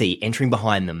as we see, entering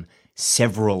behind them,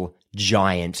 several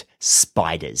giant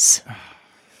spiders.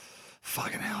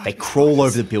 Fucking hell. They crawl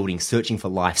over the building, searching for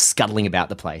life, scuttling about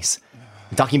the place.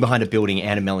 Ducking behind a building,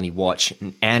 Anne and Melanie watch,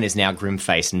 and Anne is now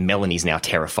grim-faced and Melanie's now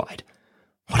terrified.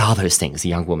 What are those things? The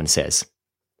young woman says.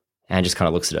 Anne just kind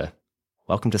of looks at her.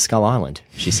 Welcome to Skull Island,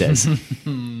 she says.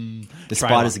 The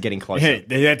spiders are getting closer. Yeah,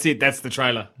 that's it. That's the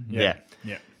trailer. Yeah.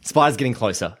 Yeah. Spiders getting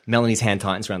closer. Melanie's hand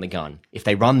tightens around the gun. If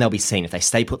they run, they'll be seen. If they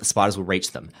stay put, the spiders will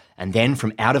reach them. And then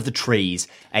from out of the trees,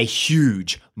 a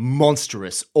huge,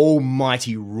 monstrous,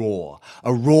 almighty roar.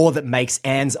 A roar that makes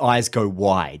Anne's eyes go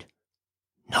wide.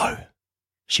 No,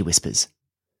 she whispers.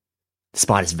 The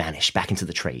spiders vanish back into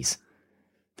the trees.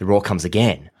 The roar comes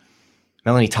again.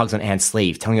 Melanie tugs on Anne's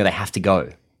sleeve, telling her they have to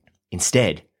go.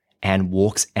 Instead, Anne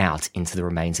walks out into the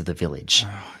remains of the village.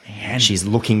 She's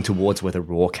looking towards where the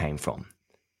roar came from.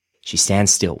 She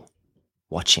stands still,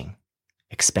 watching,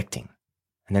 expecting,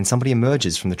 and then somebody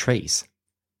emerges from the trees.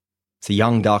 It's a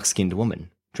young, dark-skinned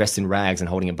woman, dressed in rags and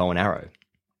holding a bow and arrow.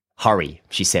 Hurry,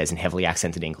 she says in heavily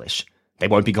accented English. They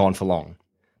won't be gone for long.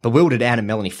 Bewildered, Anne and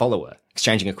Melanie follow her,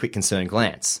 exchanging a quick concerned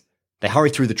glance. They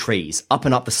hurry through the trees, up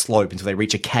and up the slope until they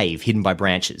reach a cave hidden by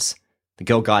branches. The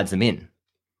girl guides them in.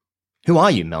 Who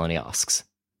are you? Melanie asks.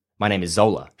 My name is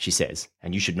Zola, she says,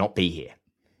 and you should not be here.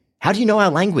 How do you know our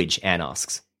language? Anne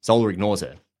asks. Zola ignores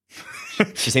her.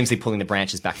 She seems to be pulling the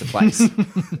branches back to place.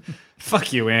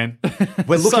 Fuck you, Anne.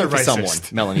 We're looking So for racist. someone,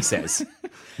 Melanie says.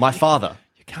 My father.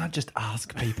 You can't just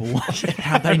ask people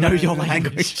how they know your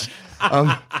language.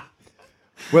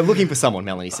 We're looking for someone,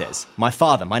 Melanie says. My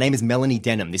father. My name is Melanie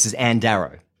Denham. This is Anne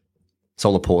Darrow.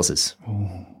 Zola pauses.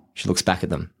 She looks back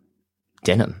at them.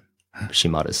 Denham, she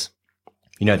mutters.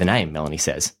 You know the name, Melanie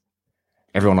says.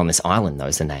 Everyone on this island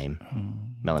knows the name,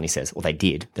 Melanie says. Well, they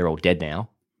did. They're all dead now.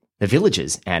 The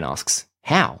villagers, Anne asks.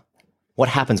 How? What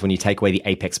happens when you take away the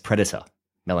apex predator?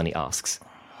 Melanie asks.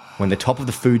 When the top of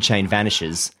the food chain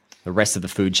vanishes, the rest of the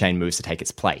food chain moves to take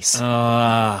its place.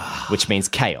 Which means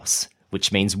chaos,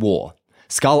 which means war.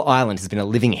 Skull Island has been a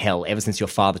living hell ever since your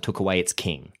father took away its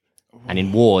king. And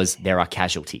in wars, there are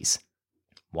casualties.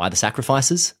 Why the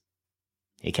sacrifices?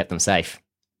 He kept them safe.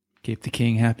 Keep the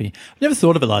king happy. I've never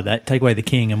thought of it like that. Take away the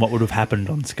king and what would have happened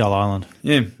on Skull Island.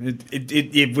 Yeah,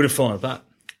 it would have fallen apart.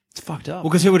 It's fucked up.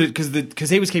 Well, because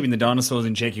he was keeping the dinosaurs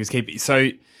in check. He was keeping so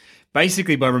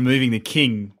basically by removing the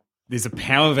king, there's a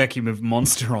power vacuum of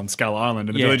monster on Skull Island,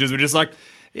 and the villagers were just like,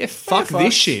 "Yeah, fuck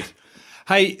this shit."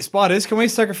 Hey, spiders, can we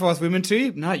sacrifice women to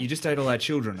you? No, you just ate all our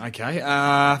children. Okay.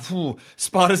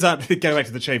 Spiders aren't... Go back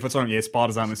to the chief. What's wrong? Yeah,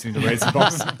 spiders aren't listening to reason,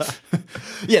 boss.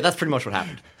 Yeah, that's pretty much what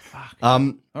happened.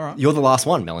 All right. You're the last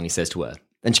one, Melanie says to her.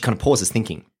 Then she kind of pauses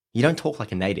thinking. You don't talk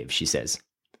like a native, she says.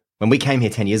 When we came here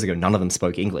 10 years ago, none of them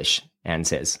spoke English, Anne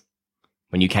says.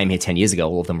 When you came here 10 years ago,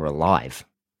 all of them were alive,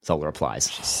 Zola replies.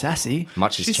 Sassy.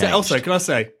 Much has She changed. said, also, can I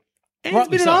say, Anne's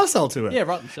Rightly been an so. arsehole to her. Yeah,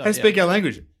 rightly so, And speak our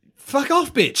language. Fuck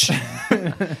off, bitch.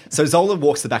 So Zola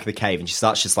walks to the back of the cave and she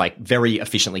starts just like very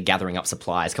efficiently gathering up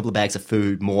supplies. A couple of bags of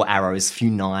food, more arrows, a few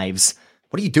knives.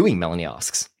 What are you doing? Melanie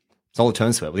asks. Zola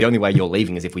turns to her. Well, the only way you're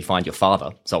leaving is if we find your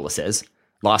father, Zola says.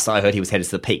 Last I heard he was headed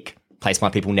to the peak. Place my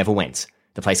people never went.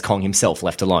 The place Kong himself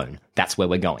left alone. That's where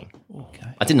we're going. Okay.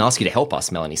 I didn't ask you to help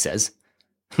us, Melanie says.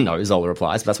 No, Zola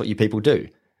replies, but that's what you people do.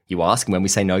 You ask, and when we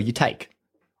say no, you take.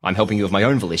 I'm helping you of my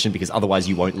own volition because otherwise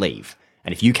you won't leave.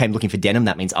 And if you came looking for denim,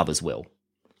 that means others will.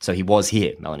 So he was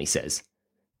here, Melanie says.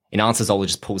 In answer, Zola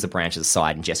just pulls the branches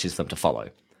aside and gestures for them to follow.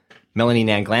 Melanie and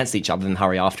Anne glance at each other and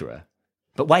hurry after her.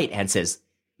 But wait, Anne says,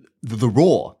 the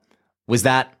roar. Was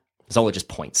that... Zola just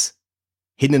points.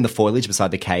 Hidden in the foliage beside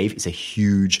the cave is a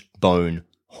huge bone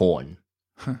horn.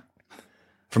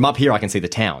 From up here, I can see the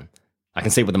town. I can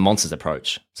see where the monsters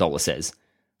approach, Zola says.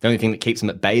 The only thing that keeps them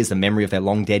at bay is the memory of their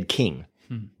long-dead king.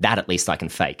 That, at least, I can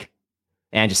fake.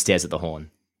 Anne just stares at the horn.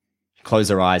 She closes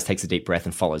her eyes, takes a deep breath,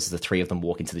 and follows as the three of them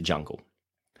walk into the jungle.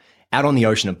 Out on the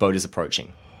ocean, a boat is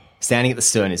approaching. Standing at the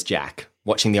stern is Jack,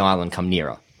 watching the island come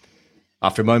nearer.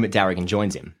 After a moment, Darrigan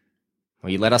joins him.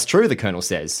 Well, you let us through, the colonel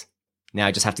says. Now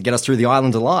you just have to get us through the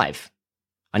island alive.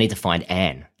 I need to find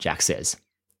Anne, Jack says.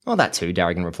 Oh, that too,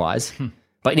 Darrigan replies.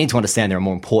 But you need to understand there are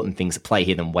more important things at play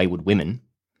here than wayward women.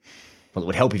 Well, it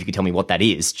would help if you could tell me what that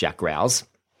is, Jack growls.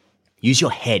 Use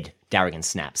your head, Darrigan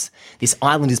snaps. This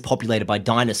island is populated by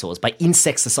dinosaurs, by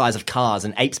insects the size of cars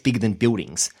and apes bigger than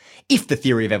buildings. If the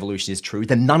theory of evolution is true,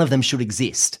 then none of them should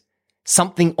exist.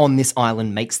 Something on this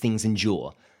island makes things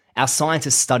endure. Our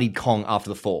scientists studied Kong after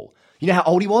the fall. You know how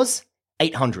old he was?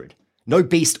 800. No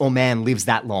beast or man lives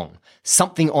that long.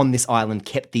 Something on this island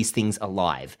kept these things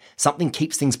alive. Something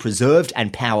keeps things preserved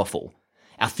and powerful.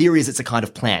 Our theory is it's a kind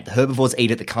of plant. The herbivores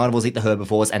eat it, the carnivores eat the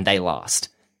herbivores, and they last.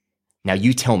 Now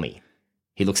you tell me.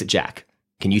 He looks at Jack.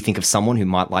 Can you think of someone who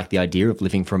might like the idea of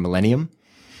living for a millennium?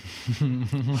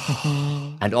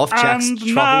 And off Jack's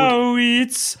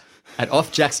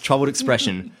troubled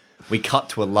expression, we cut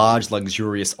to a large,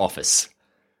 luxurious office.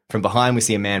 From behind, we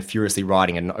see a man furiously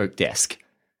writing at an oak desk,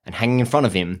 and hanging in front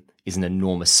of him is an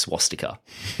enormous swastika.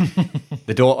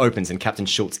 The door opens and Captain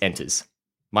Schultz enters.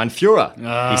 Mein Führer,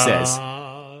 he says.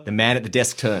 The man at the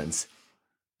desk turns.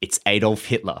 It's Adolf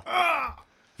Hitler.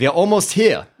 We are almost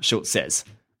here, Schultz says.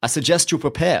 I suggest you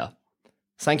prepare.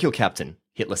 Thank you, Captain,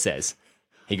 Hitler says.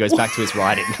 He goes back to his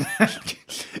writing.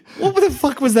 What the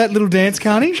fuck was that little dance,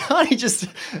 Carney? Carney just...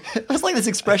 It was like this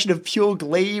expression of pure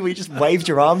glee where you just waved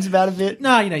your arms about a bit.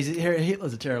 No,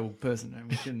 Hitler's a terrible person, and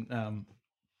we shouldn't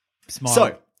smile.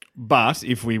 So, But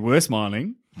if we were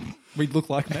smiling... we'd look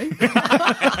like me.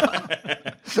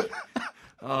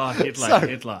 Oh, Hitler, So-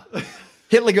 Hitler.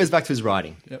 Hitler goes back to his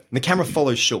writing. Yep. The camera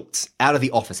follows Schultz out of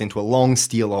the office into a long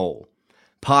steel hall.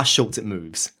 Past Schultz it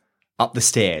moves. Up the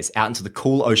stairs, out into the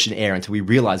cool ocean air until we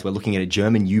realise we're looking at a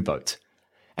German U-boat.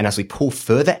 And as we pull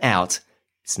further out,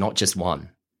 it's not just one.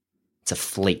 It's a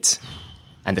fleet.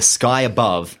 And the sky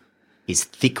above is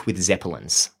thick with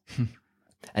Zeppelins.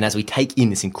 And as we take in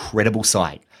this incredible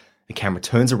sight, the camera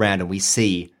turns around and we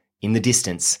see, in the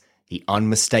distance, the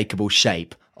unmistakable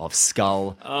shape of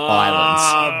Skull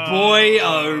Island. Boy,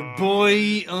 oh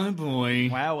boy, oh boy.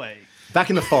 Wowee. Back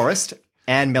in the forest,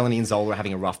 Anne, Melanie, and Zola are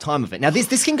having a rough time of it. Now,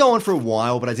 this can go on for a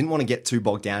while, but I didn't want to get too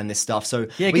bogged down in this stuff. So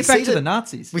Yeah, we get back see to the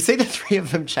Nazis. We see the three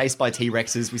of them chased by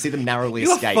T-Rexes. We see them narrowly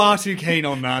You're escape. far too keen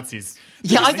on Nazis.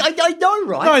 Yeah, I know,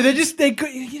 right? No, they're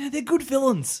good. They're good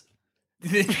villains.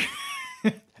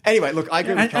 Anyway, look, I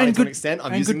agree with And Carly to good- an extent.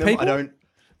 I'm and using good them. people?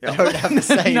 I don't have the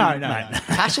same No.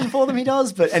 passion for them he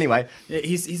does. But anyway, Yeah,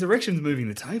 his erection's moving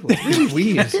the table. It's really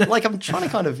weird. like I'm trying to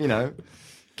kind of,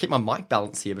 keep my mic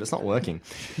balance here, but it's not working.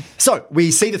 So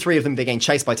we see the three of them. They're getting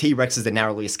chased by T-Rexes. They're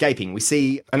narrowly escaping. We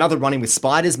see another running with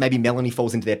spiders. Maybe Melanie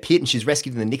falls into their pit and she's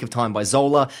rescued in the nick of time by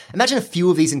Zola. Imagine a few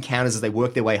of these encounters as they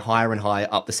work their way higher and higher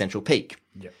up the central peak.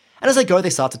 Yep. And as they go, they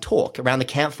start to talk. Around the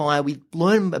campfire, we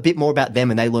learn a bit more about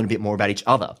them and they learn a bit more about each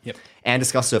other. Yep. Anne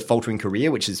discusses her faltering career,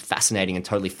 which is fascinating and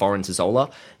totally foreign to Zola.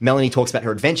 Melanie talks about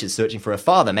her adventures searching for her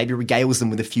father, maybe regales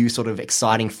them with a few sort of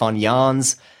exciting, fun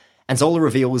yarns. And Zola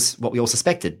reveals what we all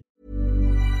suspected.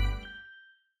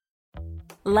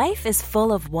 Life is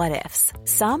full of what-ifs.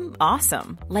 Some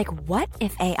awesome, like what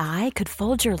if AI could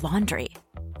fold your laundry?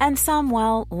 And some,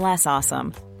 well, less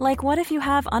awesome, like what if you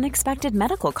have unexpected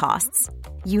medical costs?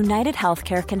 United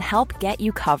Healthcare can help get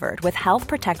you covered with Health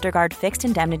Protector Guard fixed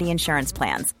indemnity insurance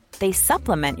plans. They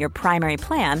supplement your primary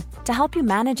plan to help you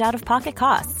manage out-of-pocket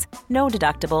costs. No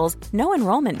deductibles, no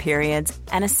enrollment periods,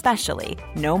 and especially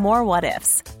no more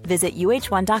what-ifs. Visit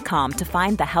uh1.com to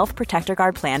find the Health Protector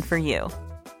Guard plan for you.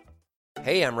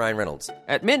 Hey, I'm Ryan Reynolds.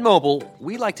 At Mint Mobile,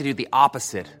 we like to do the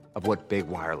opposite of what Big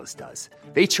Wireless does.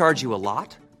 They charge you a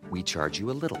lot. We charge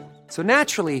you a little. So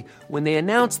naturally, when they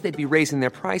announced they'd be raising their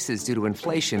prices due to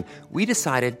inflation, we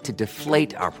decided to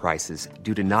deflate our prices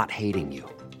due to not hating you.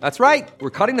 That's right. We're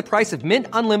cutting the price of Mint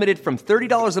Unlimited from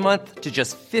 $30 a month to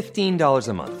just $15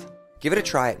 a month. Give it a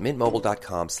try at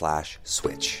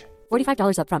mintmobile.com/switch.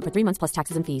 $45 up front for 3 months plus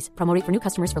taxes and fees. Promo rate for new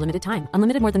customers for limited time.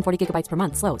 Unlimited more than 40 gigabytes per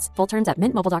month. Slows full terms at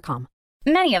mintmobile.com.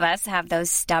 Many of us have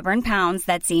those stubborn pounds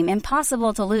that seem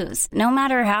impossible to lose, no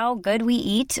matter how good we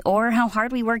eat or how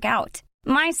hard we work out.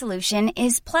 My solution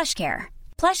is PlushCare.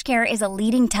 PlushCare is a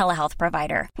leading telehealth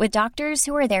provider with doctors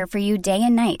who are there for you day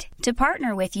and night to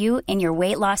partner with you in your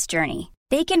weight loss journey.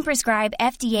 They can prescribe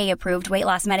FDA-approved weight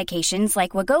loss medications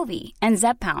like Wegovy and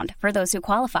Zepbound for those who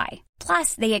qualify.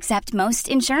 Plus, they accept most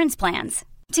insurance plans.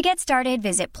 To get started,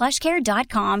 visit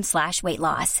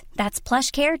plushcare.com/weightloss. That's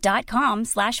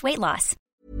plushcare.com/weightloss.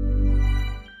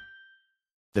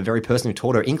 The very person who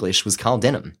taught her English was Carl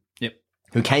Denham. Yep.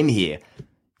 Who came here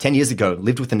 10 years ago,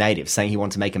 lived with the natives, saying he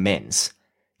wanted to make amends.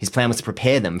 His plan was to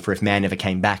prepare them for if man ever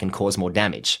came back and caused more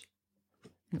damage.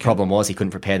 The problem was he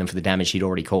couldn't prepare them for the damage he'd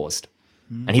already caused.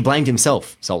 And he blamed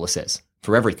himself, Zola says,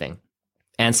 for everything.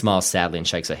 Anne smiles sadly and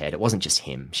shakes her head. It wasn't just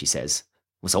him, she says.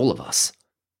 It was all of us.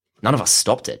 None of us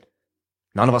stopped it.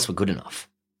 None of us were good enough.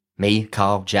 Me,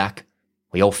 Carl, Jack,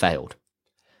 we all failed.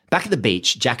 Back at the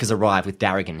beach, Jack has arrived with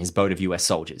Darrigan, his boat of US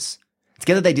soldiers.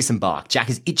 Together they disembark. Jack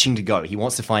is itching to go. He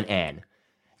wants to find Anne.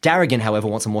 Darrigan, however,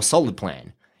 wants a more solid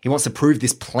plan. He wants to prove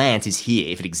this plant is here,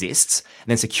 if it exists, and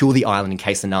then secure the island in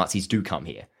case the Nazis do come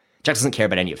here. Jack doesn't care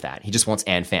about any of that. He just wants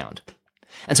Anne found.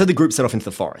 And so the group set off into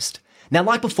the forest. Now,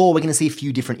 like before, we're going to see a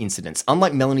few different incidents.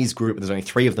 Unlike Melanie's group, where there's only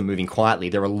 3 of them moving quietly,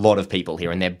 there are a lot of people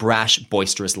here, and they're brash,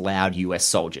 boisterous, loud US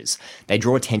soldiers. They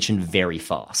draw attention very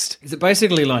fast. Is it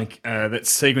basically like that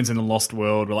sequence in The Lost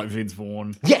World where like Vince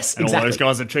Vaughn Yes, and exactly. all those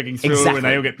guys are trekking through Exactly. and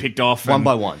they all get picked off? One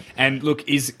by one. And look,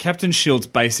 is Captain Shields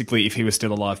basically, if he was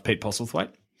still alive, Pete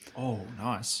Postlethwaite? Oh,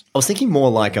 nice. I was thinking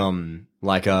more like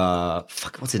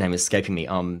what's his name? It's escaping me.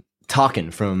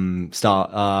 Tarkin from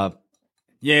Star.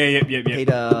 Yeah.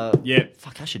 Peter. Yeah.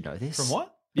 Fuck, I should know this. From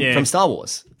what? Yeah. From Star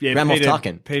Wars. Yeah, Ram Moff Peter,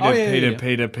 Tarkin. Peter, Oh, yeah, Peter, yeah.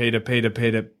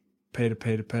 Peter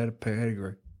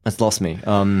Pettigrew. That's lost me.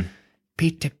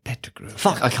 Peter Pettigrew.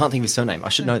 Fuck, I can't think of his surname. I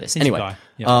should know this. He's a Anyway, guy.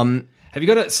 Yep. Have you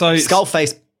got it? So,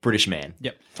 skull-faced British man.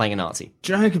 Yep. Playing a Nazi.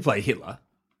 do you know who could play Hitler?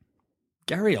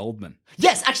 Gary Oldman.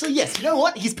 Yes, actually, yes. You know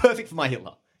what? He's perfect for my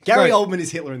Hitler. Gary Great. Oldman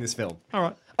is Hitler in this film. All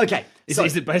right. Okay. Is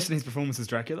it based on his performance as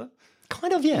Dracula?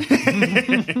 Kind of, yeah.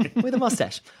 With a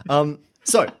mustache.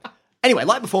 So, anyway,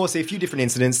 like before, see a few different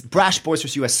incidents. Brash,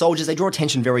 boisterous US soldiers, they draw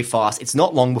attention very fast. It's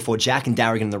not long before Jack and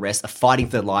Darrigan and the rest are fighting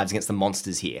for their lives against the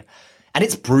monsters here. And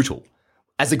it's brutal.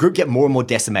 As the group get more and more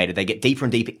decimated, they get deeper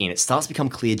and deeper in. It starts to become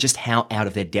clear just how out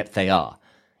of their depth they are.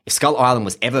 If Skull Island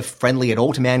was ever friendly at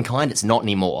all to mankind, it's not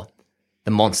anymore.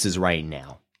 The monsters reign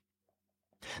now.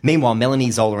 Meanwhile,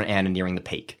 Melanie, Zola, and Anne are nearing the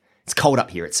peak. It's cold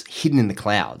up here. It's hidden in the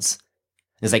clouds.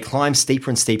 As they climb steeper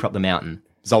and steeper up the mountain,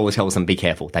 Zola tells them, be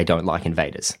careful, they don't like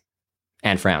invaders.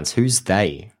 Anne frowns. Who's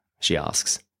they? She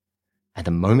asks. At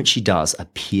the moment she does, a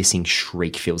piercing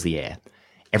shriek fills the air.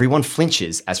 Everyone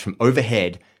flinches as from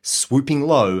overhead, swooping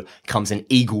low, comes an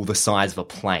eagle the size of a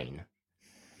plane.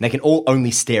 They can all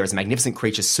only stare as a magnificent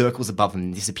creature circles above them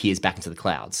and disappears back into the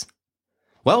clouds.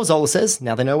 Well, Zola says,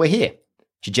 now they know we're here.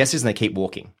 She gestures and they keep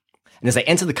walking. And as they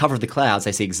enter the cover of the clouds,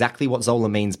 they see exactly what Zola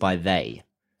means by they.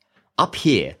 Up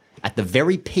here, at the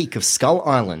very peak of Skull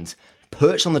Island,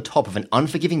 perched on the top of an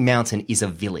unforgiving mountain is a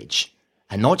village.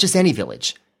 And not just any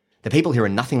village. The people here are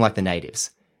nothing like the natives.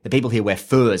 The people here wear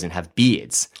furs and have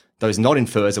beards. Those not in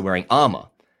furs are wearing armor.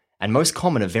 and most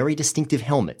common are very distinctive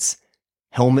helmets.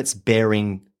 Helmets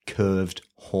bearing curved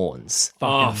horns.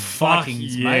 Oh, fuck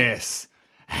yes.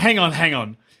 Hang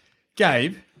on.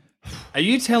 Gabe, are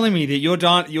you telling me that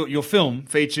your film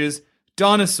features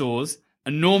dinosaurs,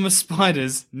 enormous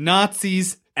spiders,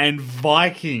 Nazis, and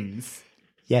Vikings?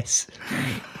 Yes.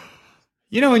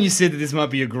 You know when you said that this might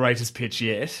be your greatest pitch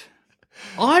yet?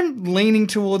 I'm leaning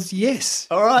towards yes.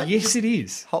 All right. Yes, it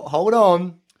is. Hold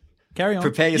on. Carry on.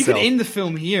 Prepare You yourself. could end the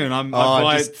film here and I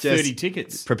buy just 30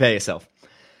 tickets. Prepare yourself.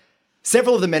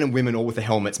 Several of the men and women, all with the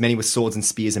helmets, many with swords and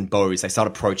spears and bows, they start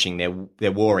approaching.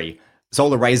 They're wary.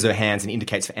 Zola raises her hands and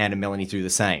indicates for Anne and Melanie to do the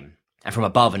same. And from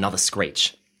above, another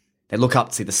screech. They look up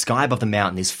to see the sky above the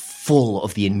mountain is full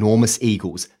of the enormous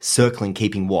eagles circling,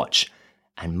 keeping watch.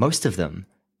 And most of them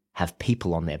have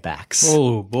people on their backs.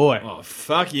 Oh, boy. Oh,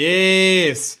 fuck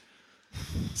yes.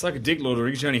 It's like a dick, Lord of the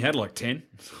Rings. You only had like 10.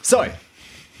 So,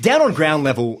 down on ground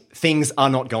level, things are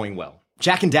not going well.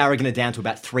 Jack and Darrigan are down to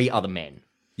about 3 other men.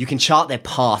 You can chart their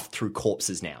path through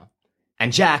corpses now.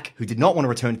 And Jack, who did not want to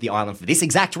return to the island for this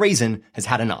exact reason, has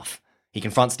had enough. He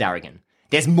confronts Darrigan.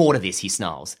 There's more to this, he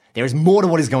snarls. There is more to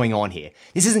what is going on here.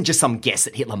 This isn't just some guess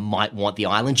that Hitler might want the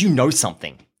island. You know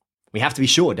something. We have to be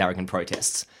sure, Darrigan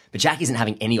protests. But Jack isn't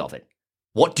having any of it.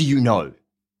 What do you know?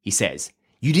 He says.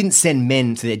 You didn't send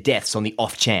men to their deaths on the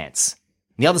off chance.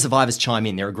 And the other survivors chime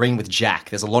in. They're agreeing with Jack.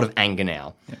 There's a lot of anger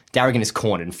now. Yeah. Darrigan is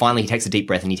cornered, and finally he takes a deep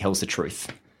breath and he tells the truth.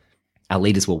 Our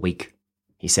leaders were weak,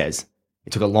 he says.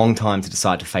 It took a long time to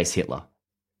decide to face Hitler.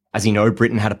 As you know,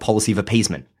 Britain had a policy of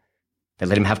appeasement. They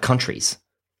let him have countries.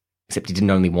 Except he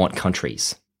didn't only want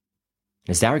countries.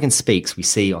 And as Darrigan speaks, we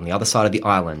see on the other side of the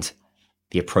island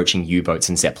the approaching U-boats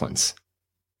and Zeppelins.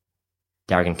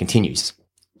 Darrigan continues.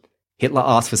 Hitler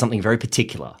asked for something very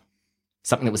particular.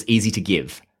 Something that was easy to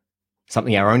give.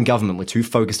 Something our own government were too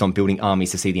focused on building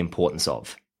armies to see the importance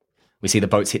of. We see the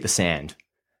boats hit the sand,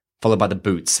 followed by the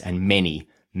boots and many,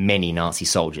 many Nazi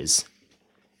soldiers.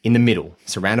 In the middle,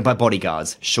 surrounded by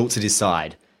bodyguards, Schultz at his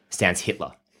side, stands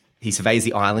Hitler. He surveys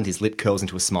the island, his lip curls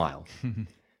into a smile.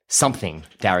 Something,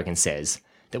 Darrigan says,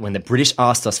 that when the British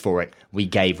asked us for it, we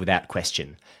gave without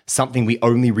question. Something we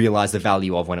only realised the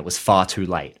value of when it was far too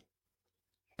late.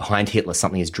 Behind Hitler,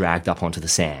 something is dragged up onto the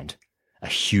sand. A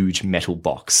huge metal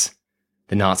box.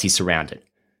 The Nazis surround it,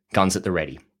 guns at the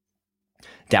ready.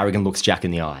 Darrigan looks Jack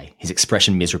in the eye, his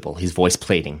expression miserable, his voice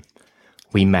pleading.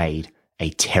 We made a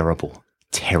terrible,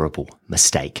 terrible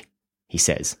mistake, he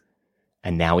says.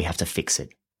 And now we have to fix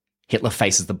it. Hitler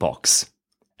faces the box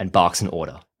and barks an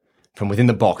order. From within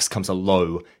the box comes a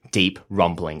low, deep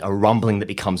rumbling, a rumbling that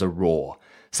becomes a roar.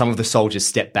 Some of the soldiers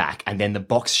step back, and then the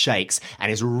box shakes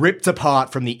and is ripped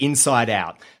apart from the inside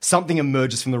out. Something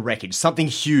emerges from the wreckage, something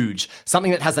huge,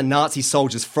 something that has the Nazi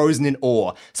soldiers frozen in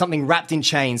awe, something wrapped in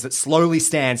chains that slowly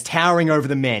stands towering over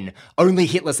the men. Only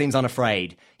Hitler seems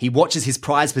unafraid. He watches his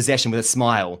prized possession with a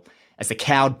smile as the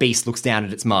cowed beast looks down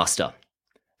at its master.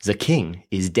 The king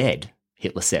is dead,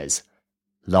 Hitler says.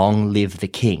 Long live the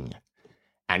king.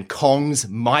 And Kong's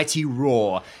mighty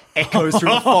roar echoes through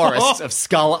the forests of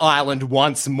Skull Island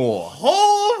once more.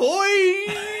 Oh,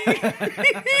 boy!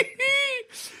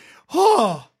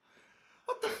 Oh,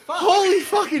 what the fuck? Holy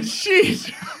fucking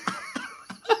shit!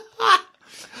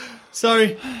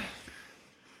 So,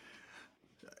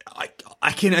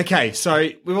 I can. Okay, so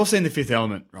we've all seen The Fifth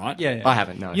Element, right? Yeah. I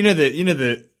haven't, no. You know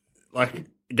the like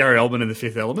Gary Oldman in The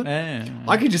Fifth Element. Yeah.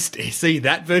 I can just see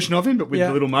that version of him, but with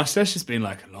the little mustache, just being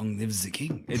like, "Long lives the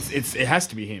king." It has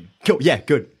to be him. Cool. Yeah,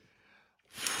 good.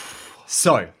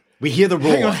 So, we hear the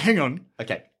roar. Hang on.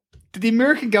 Okay. Did the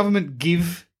American government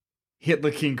give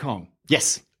Hitler King Kong?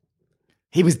 Yes.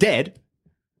 He was dead.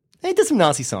 He did some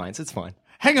Nazi science. It's fine.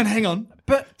 Hang on.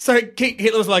 But so King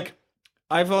Hitler was like,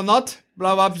 "I will not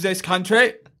blow up this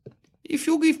country if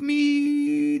you give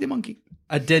me the monkey."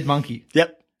 A dead monkey.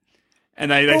 Yep. And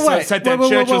they sat down.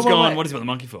 Churchill's going, "What does he want the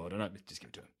monkey for?" I don't know. Just give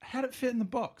it to him. How'd it fit in the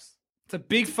box? It's a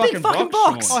big fucking box.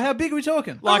 box. Oh, how big are we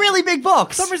talking? A really big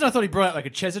box. For some reason I thought he brought out like a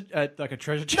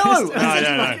treasure chest. No.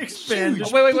 No. Expanded.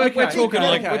 Oh, wait. Okay, We're talking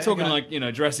okay.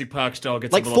 like Jurassic Park style.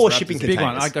 Get Like some 4 Velociraptors. shipping Big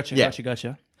one. containers. I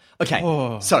gotcha. Okay.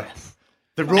 Oh. So,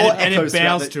 the roar And echoes it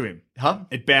bows throughout to him. Huh?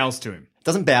 It bows to him. It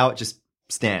doesn't bow, it just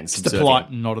stands. Just a subservient.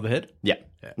 polite nod of the head. Yeah.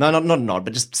 No, not a nod,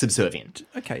 but just subservient.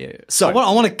 Okay, yeah. So,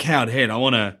 I want a cowed head. I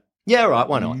want to. yeah, right,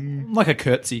 why not? Like a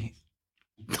curtsy.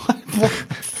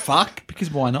 Fuck.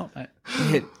 Because why not, mate?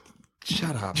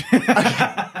 Shut up.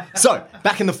 So,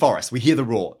 back in the forest, we hear the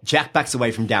roar. Jack backs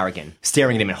away from Darrigan,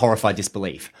 staring at him in horrified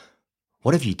disbelief.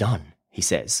 What have you done? He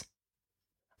says.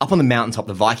 Up on the mountaintop,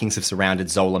 the Vikings have surrounded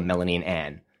Zola, Melanie, and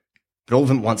Anne. But all of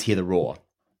them at once hear the roar.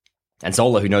 And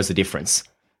Zola, who knows the difference,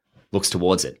 looks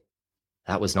towards it.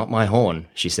 That was not my horn,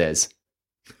 she says.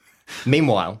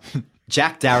 Meanwhile,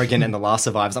 Jack Darrigan and the last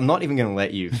survivors. I'm not even going to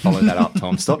let you follow that up,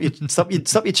 Tom. Stop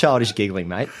your childish giggling,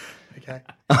 mate. Okay.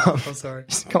 I'm sorry.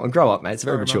 Come on, grow up, mate. It's a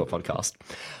very mature podcast.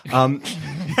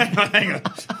 Hang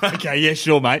on. Okay, yeah,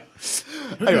 sure, mate.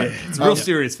 Anyway, It's a real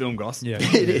serious film, Goss. Yeah.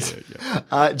 it is.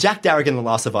 Jack Darrigan and the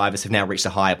last survivors have now reached a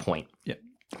higher point. Yep.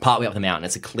 Partway up the mountain,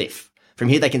 it's a cliff. From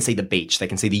here, they can see the beach. They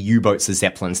can see the U-boats, the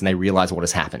Zeppelins, and they realize what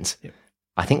has happened. Yep.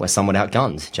 I think we're somewhat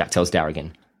outgunned, Jack tells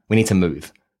Darrigan. We need to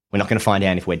move. We're not going to find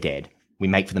Anne if we're dead. We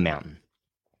make for the mountain.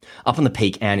 Up on the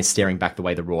peak, Anne is staring back the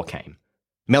way the roar came.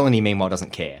 Melanie, meanwhile,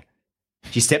 doesn't care.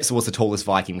 She steps towards the tallest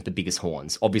Viking with the biggest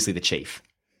horns, obviously the chief.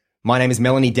 My name is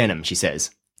Melanie Denham, she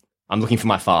says. I'm looking for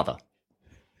my father.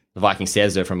 The Viking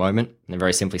stares at her for a moment and then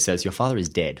very simply says, your father is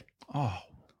dead. Oh.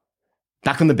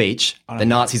 Back on the beach, the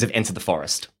Nazis have entered the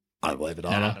forest. I don't believe it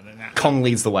either. Kong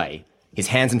leads the way. His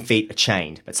hands and feet are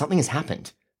chained, but something has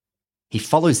happened. He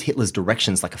follows Hitler's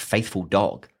directions like a faithful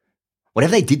dog.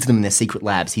 Whatever they did to them in their secret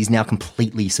labs, he's now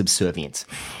completely subservient.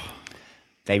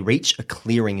 They reach a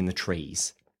clearing in the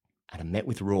trees and are met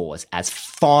with roars as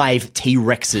 5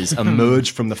 T-Rexes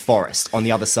emerge from the forest on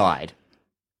the other side.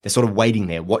 They're sort of waiting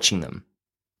there, watching them.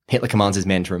 Hitler commands his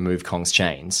men to remove Kong's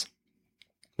chains.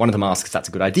 One of them asks if that's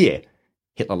a good idea.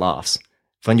 Hitler laughs.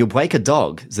 When you break a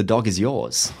dog, the dog is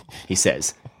yours, he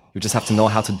says. You just have to know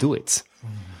how to do it.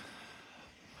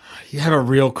 You have a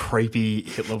real creepy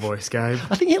Hitler voice, Gabe.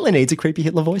 I think Hitler needs a creepy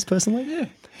Hitler voice, personally. Yeah.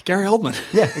 Gary Oldman.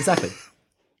 Yeah, exactly.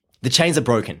 The chains are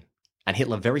broken, and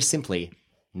Hitler very simply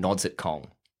nods at Kong.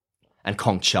 And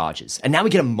Kong charges. And now we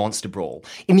get a monster brawl.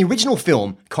 In the original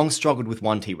film, Kong struggled with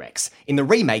 1 T-Rex. In the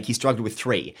remake, he struggled with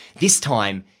 3. This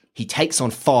time, he takes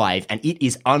on 5, and it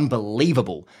is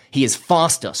unbelievable. He is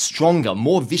faster, stronger,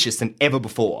 more vicious than ever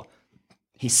before.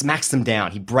 He smacks them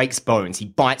down, he breaks bones, he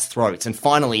bites throats, and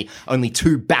finally, only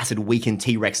 2 battered, weakened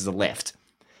T-Rexes are left.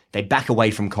 They back away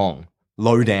from Kong,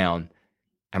 low down,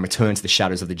 and return to the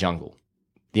shadows of the jungle.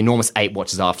 The enormous ape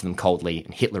watches after them coldly,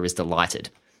 and Hitler is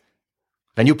delighted.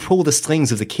 Then you pull the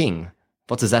strings of the king.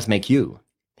 What does that make you?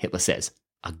 Hitler says.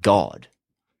 A god.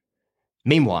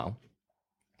 Meanwhile,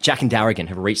 Jack and Darrigan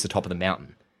have reached the top of the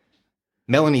mountain.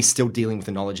 Melanie's still dealing with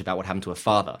the knowledge about what happened to her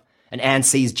father, and Anne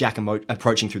sees Jack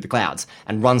approaching through the clouds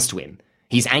and runs to him.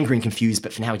 He's angry and confused,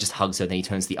 but for now he just hugs her, then he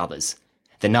turns to the others.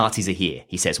 The Nazis are here,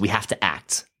 he says. We have to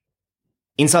act.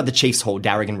 Inside the chief's hall,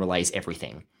 Darrigan relays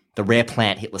everything. The rare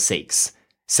plant Hitler seeks.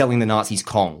 Selling the Nazis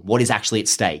Kong. What is actually at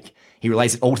stake? He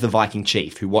relays it all to the Viking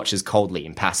chief, who watches coldly,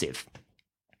 impassive.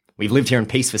 We've lived here in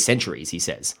peace for centuries, he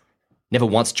says. Never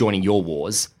once joining your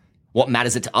wars. What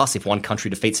matters it to us if one country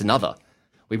defeats another?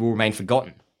 We will remain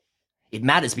forgotten. It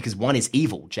matters because one is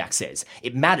evil, Jack says.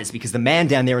 It matters because the man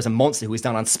down there is a monster who has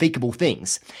done unspeakable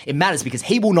things. It matters because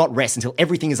he will not rest until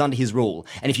everything is under his rule.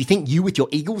 And if you think you with your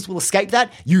eagles will escape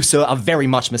that, you, sir, are very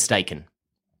much mistaken.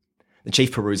 The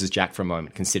chief peruses Jack for a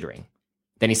moment, considering.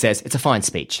 Then he says, it's a fine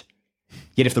speech.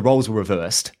 Yet if the roles were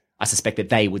reversed, I suspect that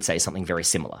they would say something very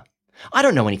similar. I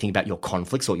don't know anything about your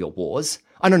conflicts or your wars.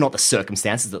 I know not the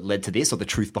circumstances that led to this or the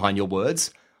truth behind your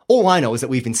words. All I know is that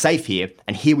we've been safe here,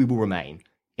 and here we will remain.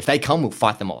 If they come, we'll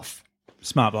fight them off.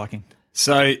 Smart Viking.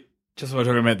 So, just while we're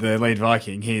talking about the lead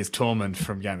Viking, he is Tormund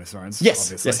from Game of Thrones.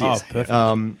 Yes, obviously. yes, he is.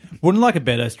 Perfect. Wouldn't like a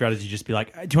better strategy just be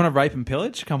like, do you want to rape and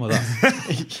pillage? Come with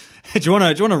us. Do you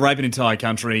want to rape an entire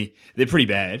country? They're pretty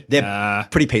bad. They're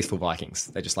pretty peaceful Vikings.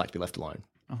 They just like to be left alone.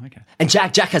 Oh, okay. And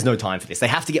Jack has no time for this. They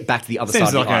have to get back to the other Seems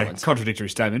side of like the a island. contradictory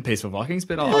statement, peaceful Vikings,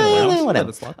 but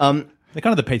Whatever. They're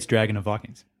kind of the Pete's Dragon of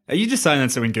Vikings. Are you just saying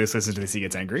that so when Goose listens to this, he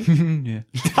gets angry? Yeah.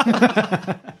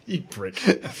 You prick.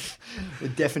 The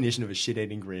definition of a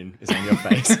shit-eating grin is on your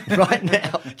face right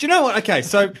now. Do you know what? Okay,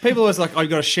 so people always like, oh, you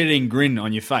got a shit-eating grin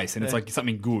on your face, and it's like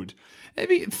something good. It'd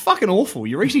be fucking awful.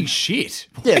 You're eating shit.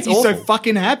 Yeah, it's You're so awful.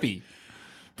 fucking happy.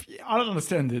 I don't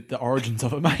understand the origins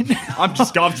of it, mate. I've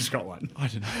just got one. I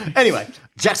don't know. Anyway,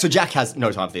 Jack has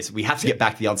no time for this. We have to get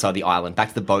back to the other side of the island, back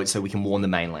to the boat so we can warn the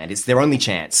mainland. It's their only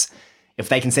chance. If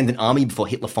they can send an army before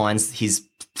Hitler finds his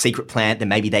secret plan, then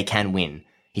maybe they can win.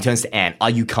 He turns to Anne. Are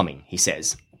you coming? He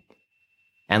says.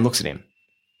 Anne looks at him,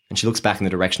 and she looks back in the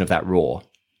direction of that roar,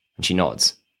 and she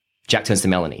nods. Jack turns to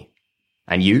Melanie.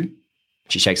 And you?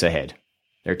 She shakes her head.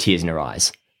 There are tears in her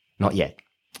eyes. Not yet,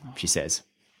 she says.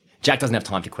 Jack doesn't have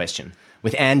time to question.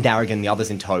 With Anne, Darrigan, and the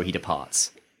others in tow, he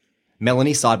departs.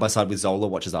 Melanie, side by side with Zola,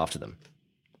 watches after them.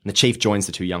 And the chief joins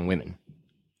the 2 young women.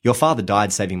 Your father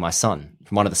died saving my son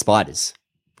from one of the spiders.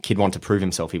 The kid wanted to prove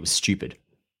himself he was stupid.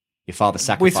 Your father We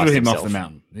sacrificed threw him himself. off the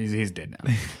mountain. He's dead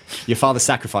now. Your father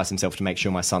sacrificed himself to make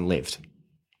sure my son lived.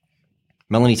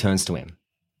 Melanie turns to him,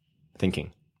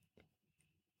 thinking,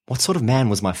 what sort of man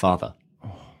was my father?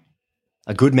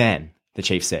 A good man, the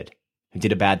chief said, who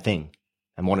did a bad thing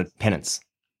and wanted penance.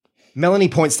 Melanie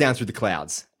points down through the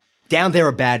clouds. Down there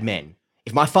are bad men.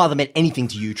 If my father meant anything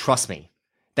to you, trust me.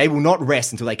 They will not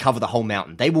rest until they cover the whole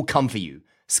mountain. They will come for you.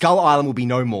 Skull Island will be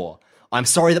no more. I'm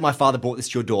sorry that my father brought this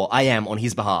to your door. I am on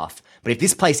his behalf. But if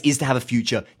this place is to have a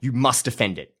future, you must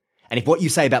defend it. And if what you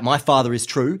say about my father is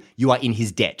true, you are in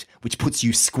his debt, which puts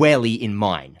you squarely in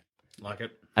mine. Like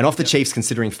it. And off the chief's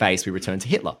considering face, we return to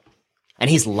Hitler. And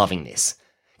he's loving this.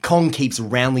 Kong keeps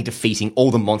roundly defeating all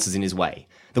the monsters in his way.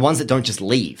 The ones that don't just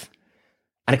leave.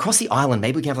 And across the island,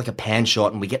 maybe we can have like a pan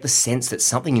shot and we get the sense that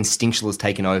something instinctual has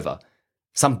taken over.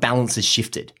 Some balance has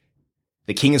shifted.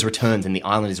 The king has returned and the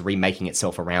island is remaking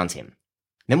itself around him.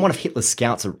 Then one of Hitler's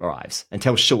scouts arrives and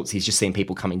tells Schultz he's just seen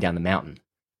people coming down the mountain.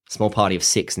 A small party of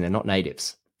 6 and they're not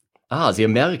natives. Ah, the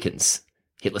Americans,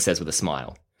 Hitler says with a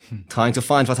smile. Trying to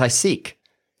find what I seek.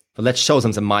 But let's show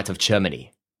them the might of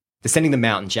Germany. Descending the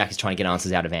mountain, Jack is trying to get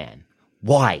answers out of Anne.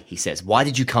 Why, he says, why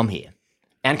did you come here?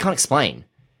 Anne can't explain.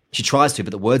 She tries to,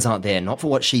 but the words aren't there, not for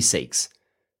what she seeks.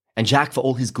 And Jack, for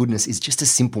all his goodness, is just a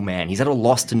simple man. He's at a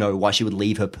loss to know why she would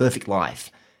leave her perfect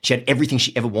life. She had everything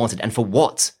she ever wanted, and for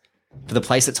what? For the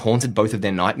place that's haunted both of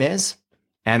their nightmares?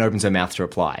 Anne opens her mouth to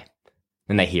reply.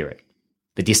 Then they hear it.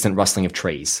 The distant rustling of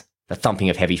trees. The thumping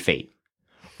of heavy feet.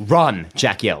 Run,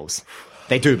 Jack yells.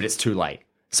 They do, but it's too late.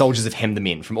 Soldiers have hemmed them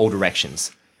in from all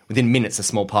directions. Within minutes, a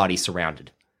small party is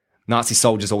surrounded. Nazi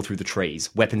soldiers all through the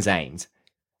trees, weapons aimed.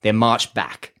 They're marched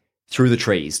back, through the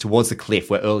trees, towards the cliff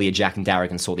where earlier Jack and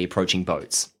Darrigan saw the approaching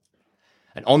boats.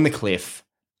 And on the cliff,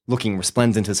 looking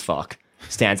resplendent as fuck,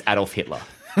 stands Adolf Hitler.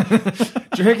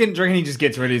 Do you reckon he just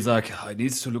gets ready? He's like, I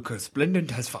need to look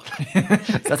resplendent as fuck.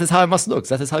 That is how I must look.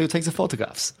 That is how you take the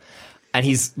photographs. And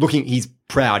he's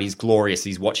proud, he's glorious,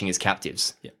 he's watching his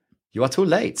captives. Yeah. You are too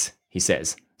late, he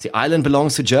says. The island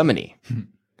belongs to Germany.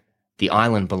 The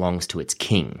island belongs to its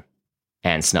king,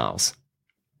 Anne snarls.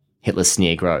 Hitler's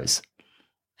sneer grows.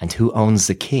 And who owns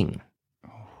the king?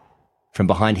 From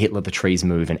behind Hitler, the trees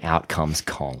move and out comes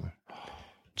Kong.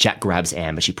 Jack grabs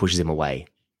Anne, but she pushes him away.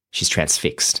 She's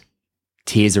transfixed.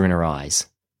 Tears are in her eyes.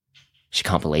 She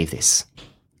can't believe this.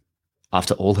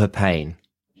 After all her pain,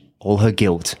 all her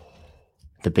guilt,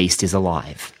 the beast is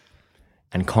alive.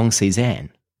 And Kong sees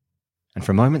Anne. And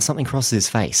for a moment, something crosses his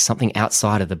face, something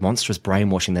outside of the monstrous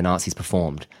brainwashing the Nazis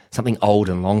performed, something old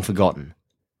and long forgotten.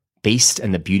 Beast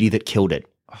and the beauty that killed it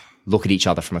look at each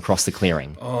other from across the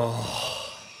clearing. Oh.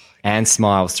 Anne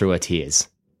smiles through her tears.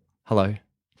 Hello,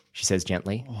 she says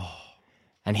gently. Oh.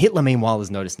 And Hitler, meanwhile,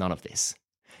 has noticed none of this.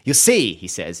 You see, he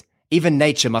says, even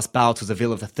nature must bow to the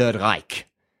will of the Third Reich.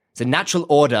 The natural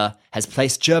order has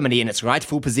placed Germany in its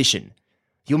rightful position.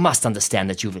 You must understand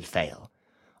that you will fail.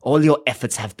 All your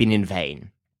efforts have been in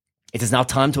vain. It is now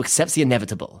time to accept the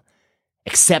inevitable.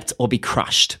 Accept or be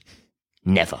crushed.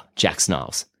 Never, Jack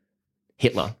snarls.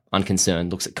 Hitler,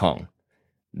 unconcerned, looks at Kong.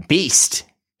 Beast,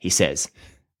 he says.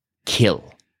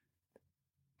 Kill.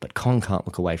 But Kong can't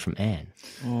look away from Anne.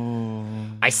 Oh.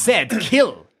 I said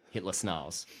kill, Hitler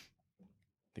snarls.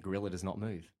 The gorilla does not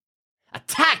move.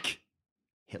 Attack!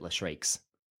 Hitler shrieks.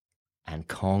 And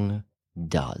Kong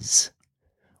does.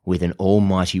 With an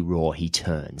almighty roar, he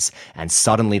turns, and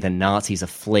suddenly the Nazis are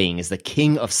fleeing as the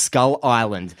king of Skull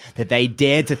Island, that they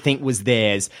dared to think was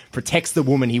theirs, protects the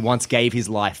woman he once gave his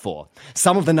life for.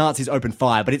 Some of the Nazis open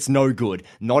fire, but it's no good,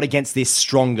 not against this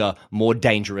stronger, more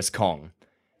dangerous Kong.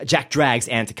 Jack drags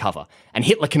Anne to cover, and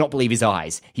Hitler cannot believe his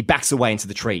eyes. He backs away into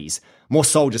the trees. More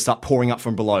soldiers start pouring up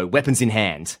from below, weapons in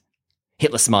hand.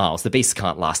 Hitler smiles. The beast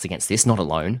can't last against this, not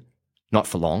alone. Not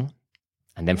for long.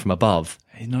 And then from above,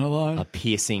 he's not alone. A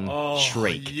piercing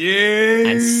shriek. Yes.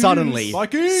 And suddenly,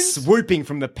 Vikings! Swooping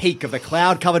from the peak of the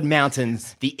cloud-covered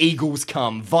mountains, the eagles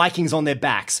come, Vikings on their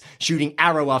backs, shooting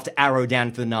arrow after arrow down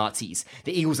at the Nazis.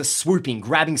 The eagles are swooping,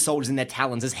 grabbing soldiers in their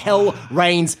talons as hell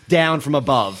rains down from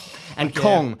above. And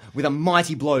Kong, with a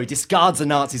mighty blow, discards the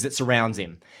Nazis that surround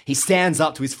him. He stands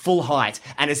up to his full height,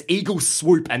 and as eagles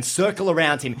swoop and circle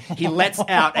around him, he lets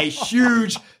out a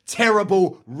huge,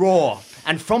 terrible roar.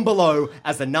 And from below,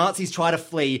 as the Nazis try to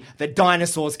flee, the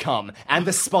dinosaurs come, and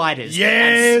the spiders.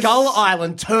 Yes! And Skull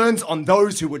Island turns on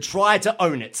those who would try to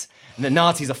own it. And the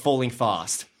Nazis are falling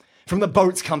fast. From the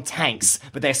boats come tanks,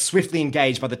 but they're swiftly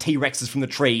engaged by the T-Rexes from the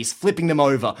trees, flipping them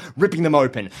over, ripping them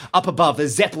open. Up above, the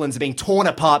Zeppelins are being torn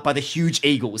apart by the huge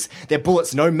eagles. Their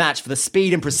bullets no match for the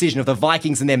speed and precision of the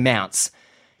Vikings and their mounts.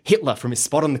 Hitler, from his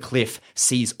spot on the cliff,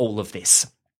 sees all of this.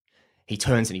 He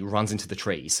turns and he runs into the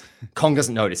trees. Kong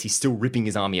doesn't notice, he's still ripping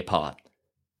his army apart.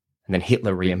 And then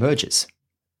Hitler re-emerges.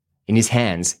 In his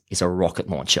hands is a rocket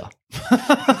launcher.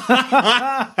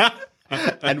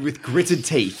 And with gritted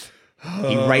teeth,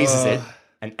 he raises it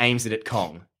and aims it at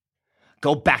Kong.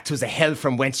 Go back to the hell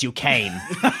from whence you came.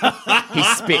 He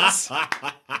spits.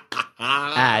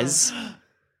 As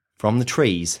from the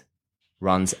trees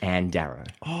runs Anne Darrow.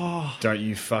 Don't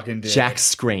you fucking dare. Jack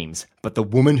screams, but the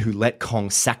woman who let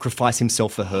Kong sacrifice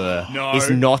himself for her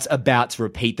is not about to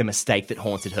repeat the mistake that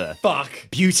haunted her. Fuck.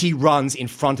 Beauty runs in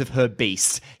front of her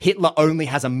beast. Hitler only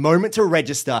has a moment to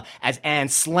register as Anne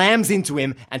slams into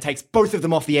him and takes both of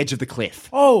them off the edge of the cliff.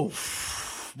 Oh.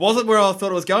 Was it where I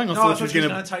thought it was going? I No, thought she was going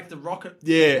to take the rocket.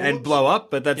 Yeah, and blow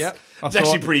up, but that's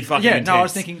actually pretty fucking intense. No, I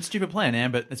was thinking, stupid plan,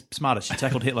 Anne, but it's smarter. She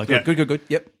tackled Hitler. Good.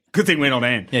 Yep. Good thing we're not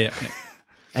Anne. Yeah.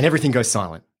 And everything goes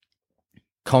silent.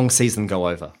 Kong sees them go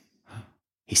over.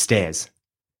 He stares.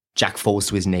 Jack falls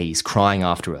to his knees, crying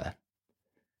after her.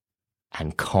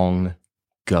 And Kong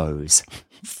goes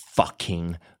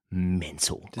fucking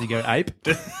mental. Does he go ape?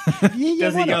 Does he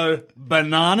go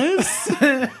bananas?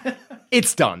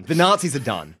 It's done. The Nazis are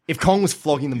done. If Kong was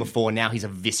flogging them before, now he's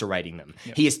eviscerating them.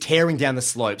 Yep. He is tearing down the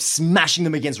slopes, smashing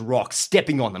them against rocks,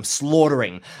 stepping on them,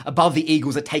 slaughtering. Above, the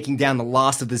Eagles are taking down the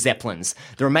last of the Zeppelins.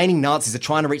 The remaining Nazis are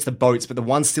trying to reach the boats, but the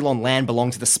ones still on land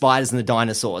belong to the spiders and the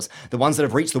dinosaurs. The ones that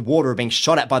have reached the water are being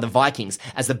shot at by the Vikings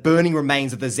as the burning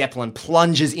remains of the Zeppelin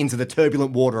plunges into the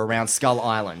turbulent water around Skull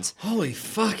Island. Holy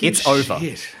fucking It's over.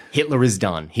 shit. Hitler is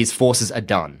done. His forces are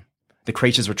done. The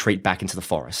creatures retreat back into the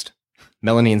forest.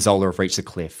 Melanie and Zola have reached the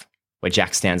cliff, where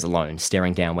Jack stands alone,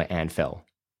 staring down where Anne fell.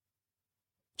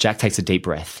 Jack takes a deep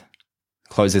breath,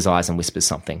 closes his eyes and whispers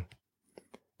something.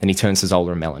 Then he turns to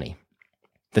Zola and Melanie.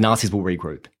 The Nazis will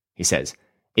regroup, he says.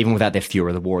 Even without their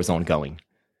Fuhrer, the war is ongoing.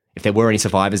 If there were any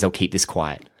survivors, they'll keep this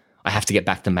quiet. I have to get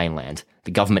back to mainland.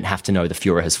 The government have to know the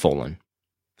Fuhrer has fallen.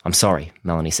 I'm sorry,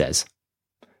 Melanie says.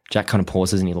 Jack kind of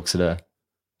pauses and he looks at her.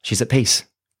 She's at peace,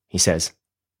 he says.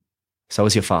 So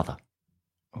is your father.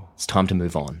 It's time to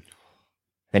move on.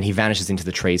 Then he vanishes into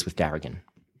the trees with Darrigan.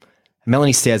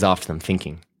 Melanie stares after them,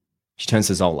 thinking. She turns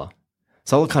to Zola.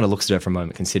 Zola kind of looks at her for a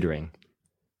moment, considering. And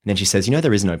then she says,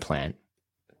 there is no plan.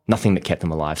 Nothing that kept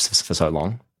them alive for so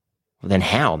long. Well, then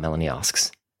how, Melanie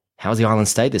asks. How has the island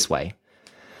stayed this way?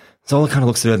 Zola kind of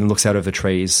looks at her, then looks out over the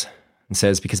trees and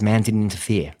says, because man didn't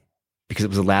interfere. Because it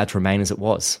was allowed to remain as it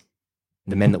was.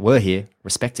 The men that were here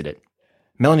respected it.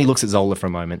 Melanie looks at Zola for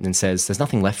a moment and then says, there's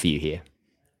nothing left for you here.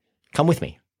 Come with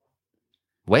me.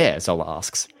 Where? Zola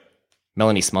asks.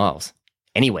 Melanie smiles.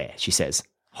 Anywhere, she says.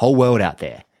 Whole world out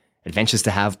there. Adventures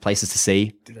to have, places to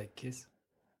see. Do they kiss?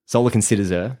 Zola considers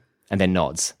her and then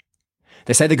nods.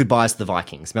 They say their goodbyes to the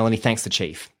Vikings. Melanie thanks the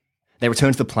chief. They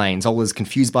return to the plane. Zola's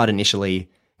confused by it initially,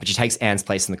 but she takes Anne's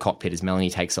place in the cockpit as Melanie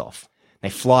takes off. They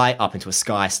fly up into a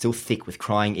sky still thick with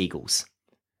crying eagles.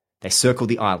 They circle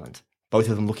the island, both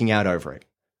of them looking out over it.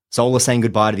 Zola saying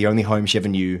goodbye to the only home she ever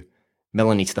knew,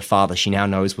 Melanie to the father she now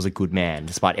knows was a good man,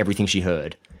 despite everything she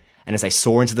heard. And as they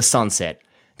soar into the sunset,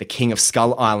 the king of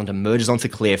Skull Island emerges onto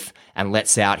the cliff and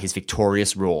lets out his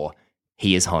victorious roar.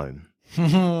 He is home.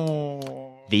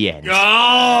 The end.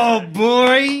 Oh,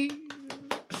 boy.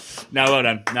 No, well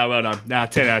done.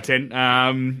 10 out of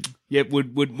 10.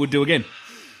 Would do again.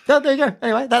 Oh, there you go.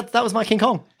 Anyway, that was my King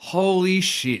Kong. Holy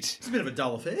shit. It's a bit of a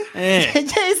dull affair. Yeah.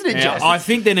 Isn't it, Jess? I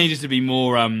think there needs to be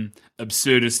more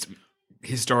absurdist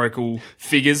historical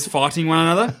figures fighting one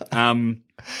another.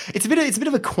 It's a bit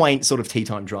of a quaint sort of tea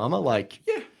time drama, like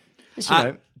just, you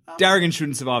know. Darrigan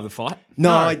shouldn't survive the fight.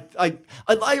 No. I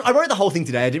wrote the whole thing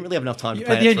today. I didn't really have enough time to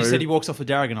play At the end, it you through. said he walks off with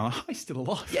Darrigan. I'm like, he's still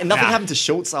alive. Yeah, and nothing happened to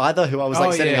Schultz either, who I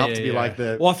was setting up to be like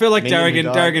the. Well, I feel like minion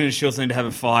who died. Darrigan and Schultz need to have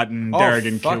a fight, and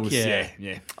Darrigan fuck kills. yeah.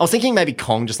 Yeah. I was thinking maybe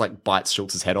Kong just bites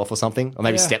Schultz's head off or something, or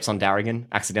maybe steps on Darrigan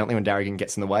accidentally when Darrigan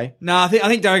gets in the way. No, I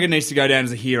think Darrigan needs to go down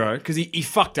as a hero because he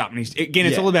fucked up, and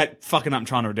it's all about fucking up and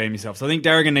trying to redeem yourself. So I think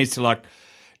Darrigan needs to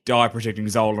die protecting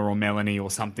Zola or Melanie or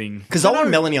something. Because Zola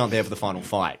and Melanie aren't there for the final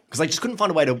fight. Because I just couldn't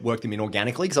find a way to work them in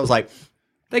organically. Because I was like,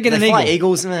 they get an fly eagle.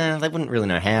 eagles. They wouldn't really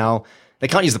know how. They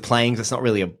can't use the plane because it's not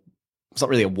really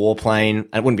a war plane, and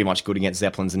it wouldn't be much good against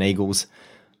Zeppelins and eagles.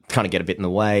 Kind of get a bit in the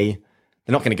way.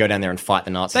 They're not going to go down there and fight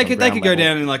the Nazis. They could go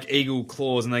down in eagle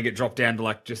claws and they get dropped down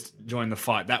to just join the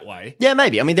fight that way. Yeah,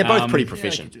 maybe. I mean, they're both pretty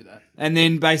proficient. They could do that. And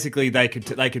then basically they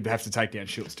could have to take down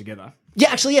Schultz together. Yeah,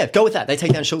 actually, yeah, go with that. They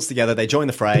take down Schultz together, they join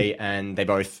the fray, and they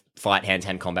both fight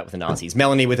hand-to-hand combat with the Nazis.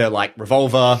 Melanie with her,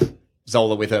 revolver,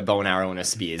 Zola with her bow and arrow and her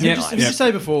spears. Yeah, and Did knives. you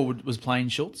say before was playing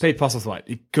Schultz? Pete Postlethwaite.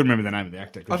 He couldn't remember the name of the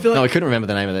actor. I feel like No, I couldn't remember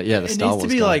the name of it. Yeah, the it Star needs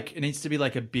Wars to be guy. it needs to be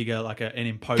a bigger, an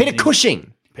imposing. Peter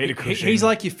Cushing. Peter Cushing. He's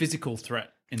like your physical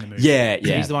threat in the movie. Yeah,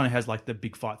 yeah. He's the one who has the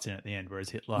big fights in at the end, whereas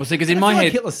Hitler. Well, see, 'cause in I my feel like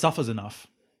head- Hitler suffers enough.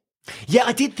 Yeah,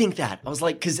 I did think that. I was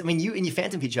like, because, you in your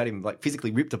Phantom picture had him,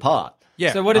 physically ripped apart.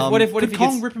 Yeah. So what if Could he Kong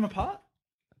gets... rip him apart?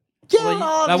 Yeah,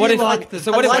 Well, what if- like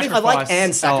so what if- I like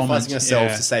Anne sacrificing element? herself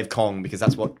Yeah. to save Kong because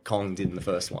that's what Kong did in the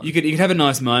first one. You could have a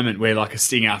nice moment where like a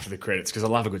sting after the credits, because I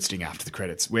love a good sting after the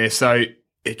credits, where so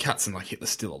it cuts and like Hitler's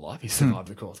still alive. He survived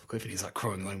the cross of the cliff and he's like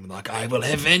crawling along with like, I will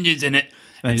have vengeance in it.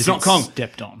 And it's just not gets Kong.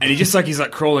 stepped on. And he's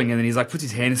like crawling and then he's like puts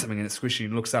his hand in something and it's squishy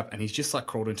and looks up and he's just like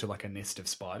crawled into like a nest of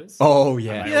spiders. Oh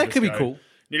yeah. And they Yeah, all that could be just cool.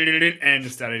 And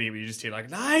just started here, but you just hear like,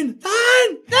 nine.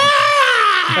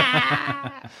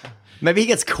 Maybe he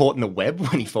gets caught in the web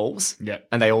when he falls. Yeah.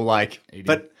 And they all like.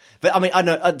 But I mean, I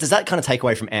know. Does that kind of take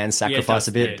away from Anne's sacrifice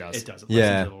a bit? It does. It does. It Yeah.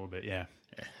 lessens it a little bit. Yeah.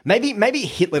 Maybe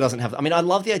Hitler doesn't have. I mean, I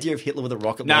love the idea of Hitler with a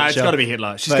rocket No, launcher. it's got to be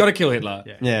Hitler. She's but- got to kill Hitler.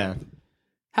 Yeah.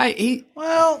 Hey,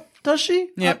 Well, does she?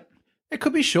 Yep. It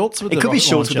could be Schultz with It the could be rocket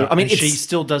Schultz with launcher, the. I mean, and she it's-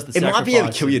 still does the It might be a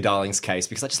sacrifice. kill your darlings case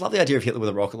because I just love the idea of Hitler with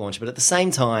a rocket launcher. But at the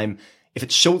same time, if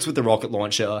it's Schultz with the rocket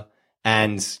launcher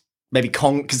and maybe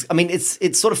Kong, because I mean,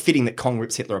 it's sort of fitting that Kong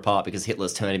rips Hitler apart because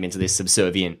Hitler's turned him into this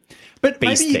subservient. But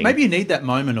beast maybe thing. maybe you need that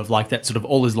moment of like that sort of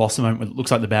all is lost moment where it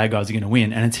looks like the bad guys are going to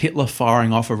win, and it's Hitler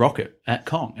firing off a rocket at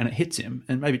Kong, and it hits him,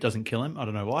 and maybe it doesn't kill him. I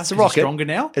don't know why. It's a 'Cause he's rocket. stronger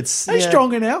now. It's- He's yeah.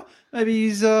 stronger now. Maybe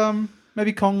he's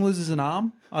maybe Kong loses an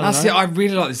arm. I don't see, know. I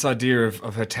really like this idea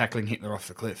of her tackling Hitler off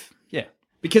the cliff. Yeah,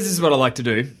 Because this is what I like to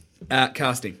do.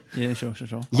 Casting. yeah, sure.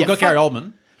 Yeah, I've got Gary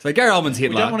Oldman. So Gary Oldman's We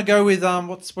Hitler. don't want to go with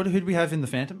who do we have in the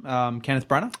Phantom? Kenneth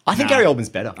Branagh. I think Gary Oldman's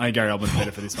better. I think Gary Oldman's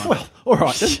better for this one. Well, all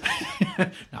right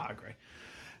then. No, I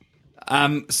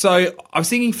agree. So I was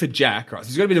thinking for Jack, right? So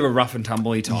he's got a bit of a rough and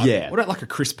tumbly type. Yeah. What about like a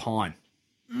Chris Pine?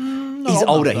 He's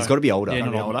older. He's got to be older. Yeah,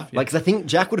 not older. older. Like, 'cause I think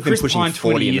Jack would have been Chris pushing Pine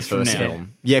 40 in the years from first now.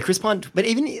 film. Yeah, Chris Pine. But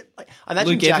even I imagine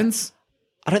Luke Jack, Evans?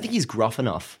 I don't think he's gruff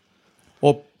enough.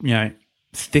 Or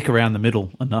thick around the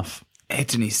middle enough.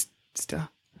 Anthony Starr.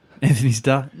 Anthony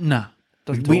Starr. Nah,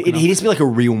 doesn't talk He enough. needs to be like a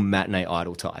real matinee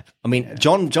idol type. I mean,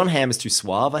 John Hamm is too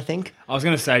suave, I think. I was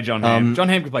going to say John Hamm. John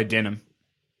Hamm could play Denham.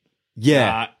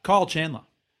 Yeah. Kyle Chandler.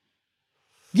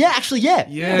 Yeah, actually, yeah.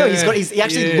 Yeah, No, he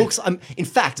actually yeah. looks. In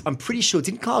fact, I'm pretty sure.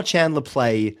 Didn't Kyle Chandler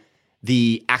play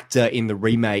the actor in the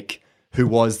remake who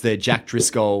was the Jack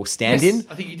Driscoll stand-in? Yes,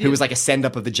 I think he did. Who was like a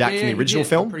send-up of the Jack Yeah, from the he original did.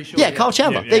 film? I'm pretty sure, yeah, yeah. Kyle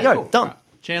Chandler. Yeah, There you yeah. go. Done. Right.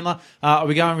 Chandler. Are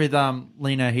we going with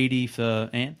Lena Headey for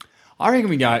Anne? I reckon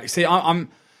we go. See, I'm.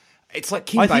 It's like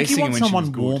Kim I think Basinger you want when she was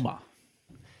someone good. warmer.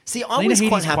 See, I Lena was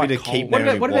quite Headey's happy quite to cold. keep What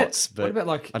Mary about- Watts, but what about,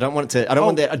 like- I don't want it to. I don't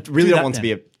want that. I really do don't that want it to be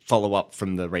then. a follow-up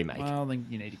from the remake. Well, then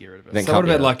you need to get rid of it. Then So can't what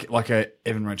be about that. like a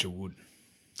Evan Rachel Wood?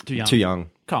 Too young. Too young.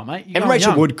 Come on, mate. You're Evan going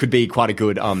Rachel young. Wood could be quite a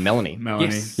good Melanie. Melanie.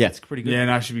 Yes. Yeah. That's pretty good. Yeah,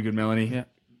 no, she'd be good, Melanie. Yeah.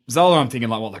 Zola, I'm thinking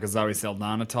like a Zoe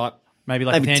Saldana type. Maybe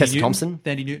like Maybe Thandie Tessa Newton. Thompson?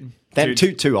 Thandie Newton.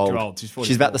 Too old. Too old. She's 44.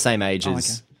 She's about the same age Oh,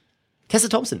 as Tessa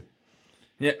Thompson.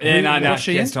 Yeah, What's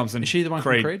she Tess in? Thompson. Is she the one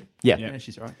from Creed? Yeah. Yeah,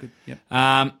 she's all right. Good. Yep.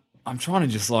 I'm trying to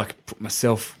just like put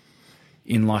myself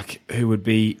in like who would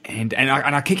be and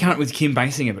I keep coming up with Kim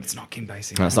Basinger, but it's not Kim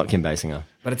Basinger. No, it's not Kim Basinger.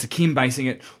 But it's a Kim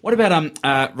Basinger. What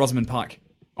about Rosamund Pike?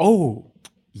 Oh,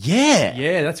 Yeah.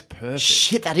 yeah, that's perfect.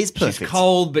 Shit, that is perfect. She's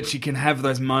cold, but she can have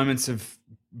those moments of.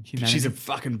 Humanity. She's a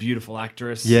fucking beautiful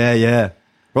actress. Yeah, yeah.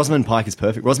 Rosamund Pike is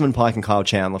perfect. Rosamund Pike and Kyle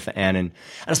Chandler for Anne. And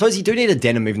I suppose you do need a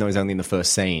Denham, even though he's only in the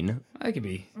first scene. That could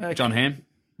be John Hamm.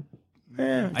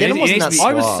 Denham He wasn't needs that to be-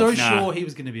 I was suave. so Nah. sure he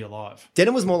was going to be alive.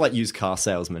 Denham was more like used car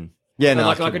salesman. Yeah, no,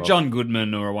 like I a could John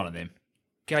Goodman or one of them.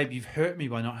 Gabe, you've hurt me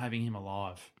by not having him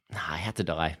alive. Nah, I had to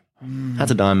die. Had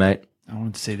to die, mate. I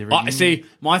wanted to see the. Oh, see,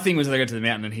 my thing was they go to the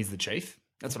mountain and he's the chief.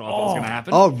 That's what I thought was going to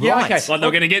happen. Oh, right. Yeah, okay. Like they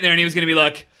were going to get there and he was going to be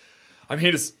like, I'm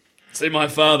here to see my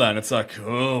father. And it's like,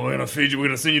 oh, we're going to feed you. We're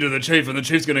going to send you to the chief and the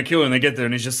chief's going to kill you. And they get there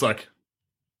and he's just like,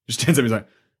 just turns up. He's like,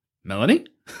 Melanie?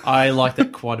 I like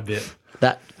that quite a bit.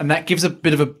 That gives a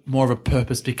bit of a more of a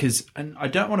purpose because, and I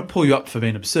don't want to pull you up for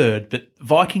being absurd, but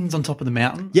Vikings on top of the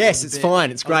mountain. Yes, I was a it's bit-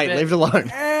 fine. It's I was a great. bit, Leave it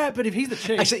alone. But if he's the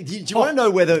chief, Actually, do you want to know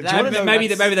whether... Do you want to know Maybe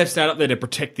they've stayed up there to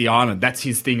protect the island. That's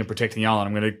his thing of protecting the island.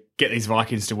 I'm going to get these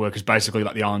Vikings to work as basically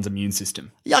like the island's immune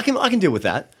system. Yeah, I can deal with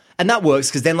that. And that works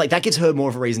because then like that gives her more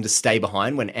of a reason to stay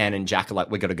behind when Anne and Jack are like,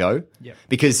 we're going to go. Yep.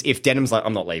 Because if Denham's like,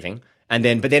 I'm not leaving. And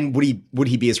then, but then would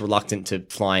he be as reluctant to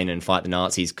fly in and fight the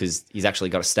Nazis because he's actually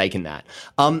got a stake in that?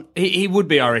 He would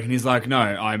be, I reckon. He's like, no,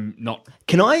 I'm not.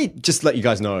 Can I just let you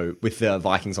guys know with the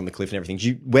Vikings on the cliff and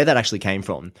everything, where that actually came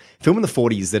from? Film in the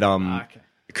 40s that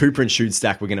Cooper and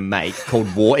Schudestack were going to make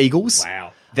called War Eagles.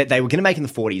 Wow. That they were going to make in the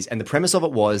 40s. And the premise of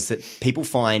it was that people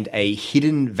find a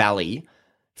hidden valley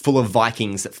full of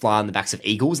Vikings that fly on the backs of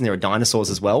eagles, and there are dinosaurs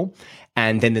as well.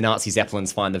 And then the Nazi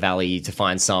Zeppelins find the valley to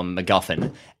find some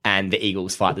MacGuffin, and the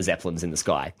eagles fight the Zeppelins in the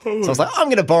sky. So I was like, I'm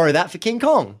going to borrow that for King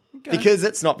Kong. Because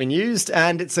it's not been used,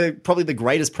 and it's probably the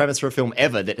greatest premise for a film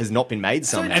ever that has not been made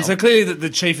somehow. And so clearly the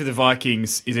chief of the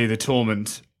Vikings is either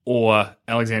Tormund or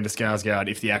Alexander Skarsgård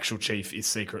if the actual chief is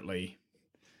secretly.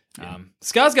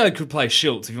 Skarsgård could play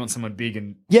Schultz if you want someone big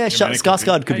and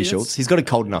Skarsgård could be Schultz. He's got a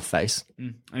cold enough face.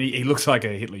 And he looks like a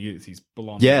Hitler Youth. He's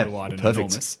blonde, blue-eyed, and perfect.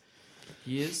 enormous.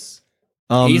 He is.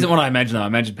 He isn't what I imagine, though. I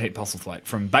imagine Pete Postlethwaite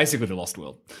from basically The Lost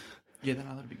World. Yeah,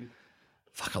 that'd be good.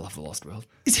 Fuck, I love The Lost World.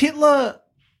 Does Hitler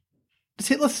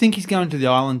think he's going to the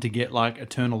island to get like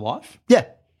eternal life? Yeah.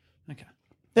 Okay.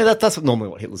 Yeah, that's normally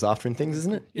what Hitler's after in things,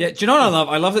 isn't it? Yeah, do you know what I love?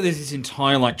 I love that there's this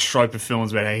entire like trope of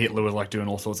films about how Hitler was like doing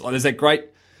all sorts. There's that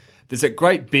great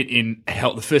bit in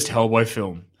the first Hellboy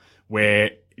film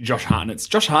where Josh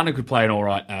Hartnett could play an all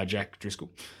right Jack Driscoll.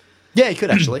 Yeah, he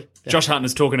could actually. Josh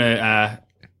Hartnett's talking to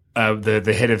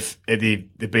the head of the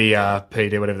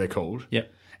BRPD, whatever they're called.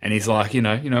 Yep. And he's like,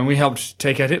 we helped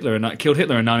take out Hitler and killed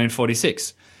Hitler in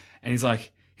 1946. And he's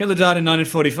like, Hitler died in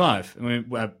 1945.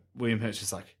 And William Hurt's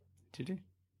just like, did he?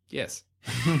 Yes.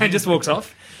 And just walks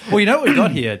off. Well, you know what we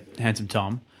got here, Handsome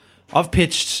Tom? I've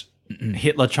pitched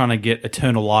Hitler trying to get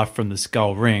eternal life from the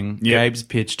Skull Ring. Yep. Gabe's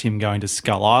pitched him going to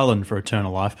Skull Island for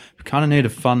eternal life. We kind of need a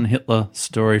fun Hitler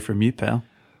story from you, pal.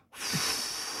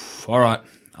 All right.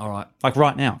 Like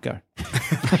right now, go.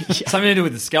 Something to do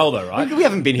with the skull, though, right? We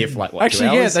haven't been here for like, what, Actually,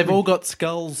 2 hours? they've all got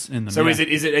skulls in them. So yeah.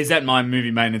 is that my movie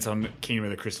maintenance on Kingdom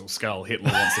of the Crystal Skull?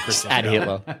 Hitler wants the crystal Add skull.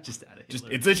 Hitler. Just add it.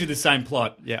 It's literally the same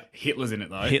plot. Yeah. Hitler's in it,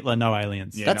 though. Hitler, no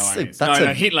aliens. Yeah, That's no a- aliens. that's No,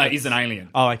 a- Hitler is an alien.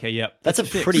 Oh, okay, yep. That's a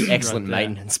fix pretty excellent right there.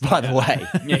 maintenance, by the way.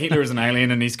 Yeah, Hitler is an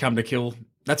alien and he's come to kill.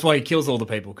 That's why he kills all the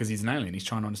people, because he's an alien. He's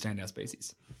trying to understand our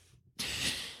species.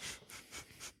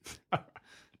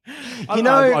 You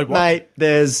know, I'd watch mate,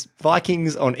 there's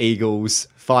Vikings on eagles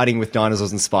fighting with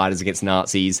dinosaurs and spiders against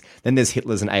Nazis. Then there's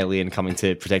Hitler's an alien coming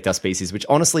to protect our species, which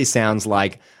honestly sounds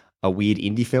like a weird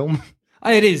indie film.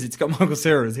 Oh, it is. It's got Michael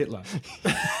Cera as Hitler.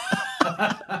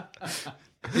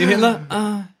 You Hitler?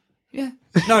 Yeah.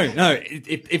 No.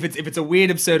 If it's a weird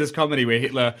absurdist comedy where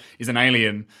Hitler is an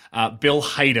alien, Bill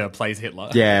Hader plays Hitler.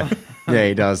 Yeah,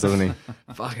 he does, doesn't he?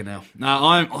 Fucking hell. No,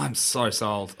 I'm so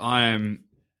sold. I am.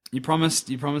 You promised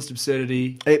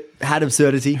absurdity. It had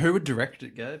absurdity. Who would direct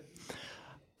it, Gabe?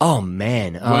 Oh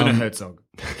man, Werner Herzog.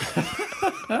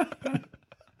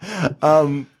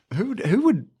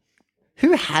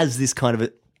 who has this kind of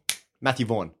a Matthew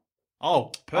Vaughn?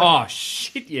 Oh, perfect. Oh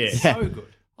shit! Yeah. So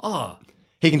good. Oh.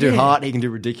 He can do Heart. He can do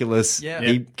Ridiculous. Yeah.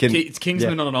 He can. It's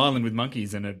Kingsman on an island with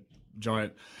monkeys and a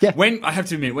giant. Yeah. I have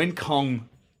to admit, when Kong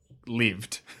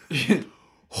lived,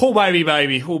 oh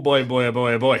baby, oh boy, oh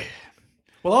boy.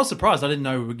 Well, I was surprised. I didn't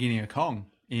know we were getting a Kong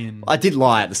in. I did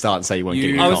lie at the start and say you weren't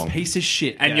getting I a was Kong. a piece of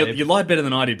shit. And Gabe. you lied better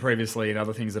than I did previously in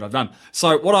other things that I've done.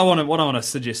 So what I want to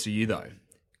suggest to you though,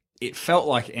 it felt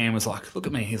like Anne was like, "Look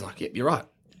at me." He's like, "Yep, you're right."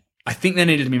 I think there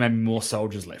needed to be maybe more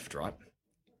soldiers left, right?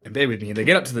 And bear with me. They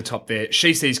get up to the top there.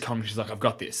 She sees Kong. She's like, "I've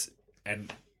got this."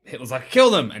 And Hitler's like, "Kill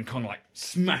them!" And Kong like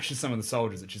smashes some of the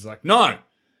soldiers. And she's like, "No!" And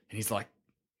he's like,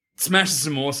 smashes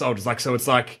some more soldiers. Like, so it's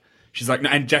like, she's like, no.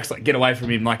 And Jack's like, "Get away from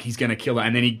him!" Like he's gonna kill her.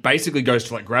 And then he basically goes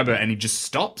to like grab her, and he just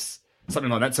stops,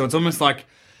 something like that. So it's almost like,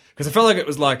 because I felt like it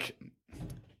was like,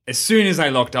 as soon as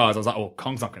they locked eyes, I was like, "Oh,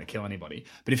 Kong's not gonna kill anybody."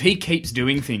 But if he keeps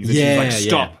doing things, and she's like,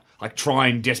 "Stop!" Like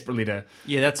trying desperately to,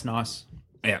 Yeah, that's nice.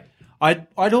 yeah. I'd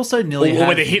also nearly. Or have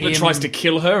whether Hitler him- tries to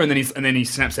kill her and then he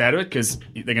snaps out of it because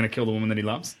they're going to kill the woman that he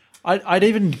loves. I'd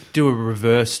even do a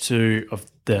reverse of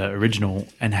the original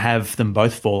and have them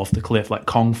both fall off the cliff. Like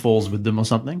Kong falls with them or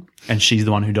something, and she's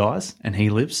the one who dies, and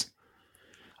he lives.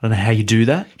 I don't know how you do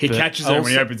that. He but catches her also-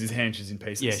 when he opens his hand. She's in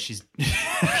pieces. Yeah, she's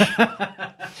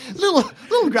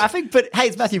little graphic, but hey,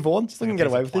 it's Matthew Vaughn. Just let him get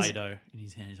away with this. Play-Doh in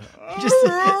his hand. He's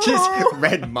like, Just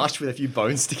red mush with a few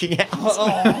bones sticking out.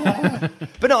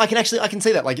 But no, I can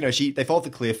see that. Like, you know, they fall off the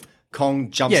cliff.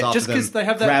 Kong jumps Yeah, after just them, 'cause they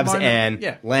have that grabs moment. Anne,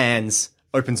 Yeah. lands,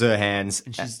 opens her hands,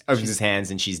 And opens his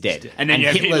hands, and she's dead. And then you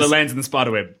have Hitler lands in the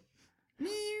spiderweb.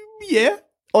 yeah.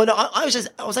 Oh no, I was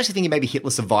actually thinking maybe Hitler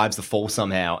survives the fall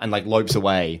somehow and like lopes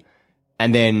away.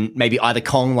 And then maybe either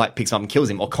Kong like picks him up and kills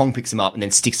him, or Kong picks him up and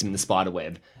then sticks him in the spider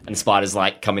web, and the spiders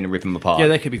like come in and rip him apart. Yeah,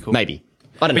 that could be cool. Maybe.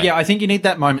 I don't know. But yeah, I think you need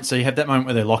that moment. So you have that moment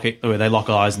where they lock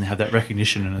eyes and have that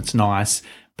recognition, and it's nice.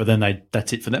 But then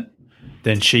that's it for them.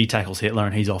 Then she tackles Hitler,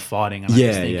 and he's off fighting. And I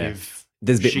just think if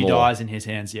There's a bit she more. dies in his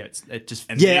hands, it just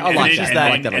Yeah, I like that. I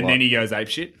like that a And lot. then he goes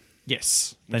apeshit.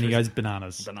 yes. Then he goes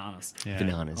bananas. Bananas. Yeah.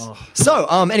 Bananas. So,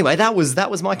 anyway, that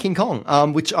was my King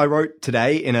Kong, which I wrote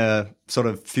today in a sort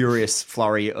of furious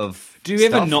flurry of. Do you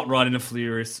ever stuff. not write in a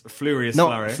furious flurry? Furious. I'm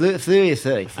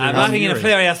writing in a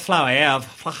furious flurry.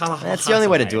 That's the only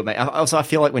way to do it, mate. Also, I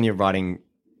feel like when you're writing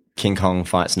King Kong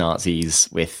fights Nazis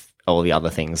with all the other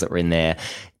things that were in there,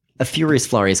 a furious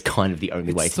flurry is kind of the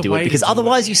only way to the do way it, to because do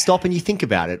otherwise it. you stop and you think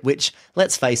about it, which,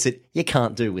 let's face it, you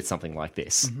can't do with something like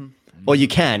this. Or you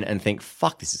can and think,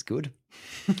 fuck, this is good.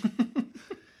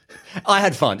 I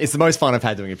had fun. It's the most fun I've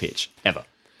had doing a pitch ever.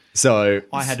 So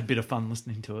I had a bit of fun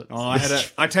listening to it. Oh,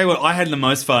 I tell you what, I had the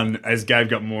most fun as Gabe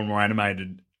got more and more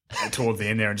animated towards the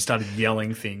end there and just started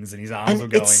yelling things and his arms were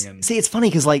going. See, it's funny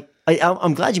because like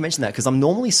I'm glad you mentioned that because I'm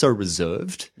normally so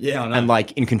reserved, Yeah, I know. and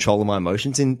like in control of my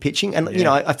emotions in pitching, and you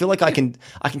know I feel like I can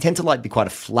tend to like be quite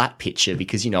a flat pitcher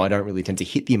because I don't really tend to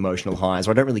hit the emotional highs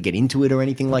or I don't really get into it or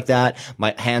anything like that.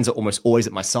 My hands are almost always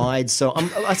at my sides, so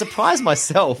I surprise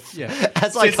myself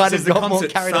as I kind of got more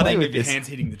carried away with your this. hands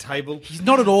hitting the table. He's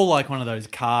not at all like one of those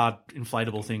car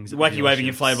inflatable things. at Wacky waving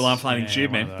dealerships. inflatable arm flailing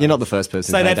tube, one man. of those. You're not the first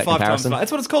person Say to make that that 5 times. comparison.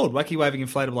 That's what it's called. Wacky waving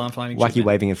inflatable arm flailing tube. Wacky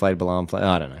waving inflatable arm.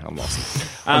 I don't know. I'm lost.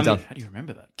 I'm done. How do you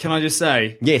remember that? Can I just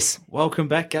say, Yes. welcome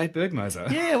back, Gabe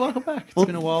Bergmoser. Yeah, welcome back. It's Well,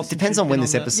 been a while. Since depends you've on when been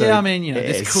this the- episode Yeah, I mean,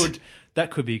 airs.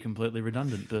 that could be completely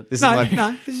redundant, but This is No, my.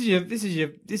 no, this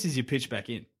is your pitch back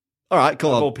in. All right,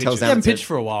 cool. I'll All tell us pitches. you now. haven't pitched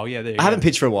for a while. Yeah, there you I go. haven't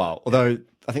pitched for a while, although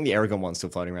I think the Aragon one's still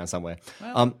floating around somewhere.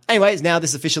 Anyways, now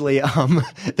this is officially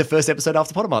the first episode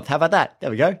after Potter Month. How about that?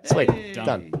 There we go. Sweet.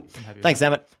 Done. Thanks,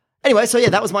 Zamet. Anyway, so yeah,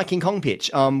 that was my King Kong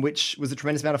pitch, which was a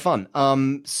tremendous amount of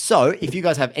fun. So if you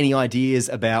guys have any ideas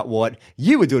about what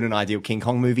you would do in an ideal King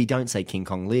Kong movie, don't say King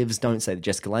Kong Lives, don't say the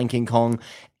Jessica Lange King Kong.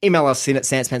 Email us in at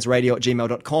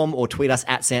sanspantsradio@gmail.com or tweet us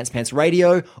at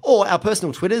sanspantsradio or our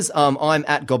personal Twitters. I'm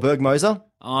at Goldbergmoser.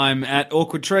 I'm at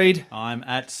Awkward Treed. I'm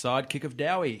at Sidekick of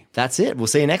Dowie. That's it. We'll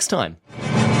see you next time.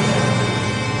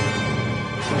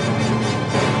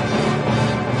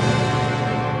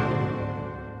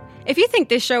 If you think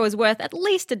this show is worth at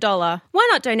least $1, why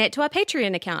not donate to our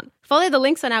Patreon account? Follow the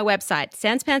links on our website,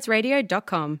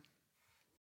 sanspantsradio.com.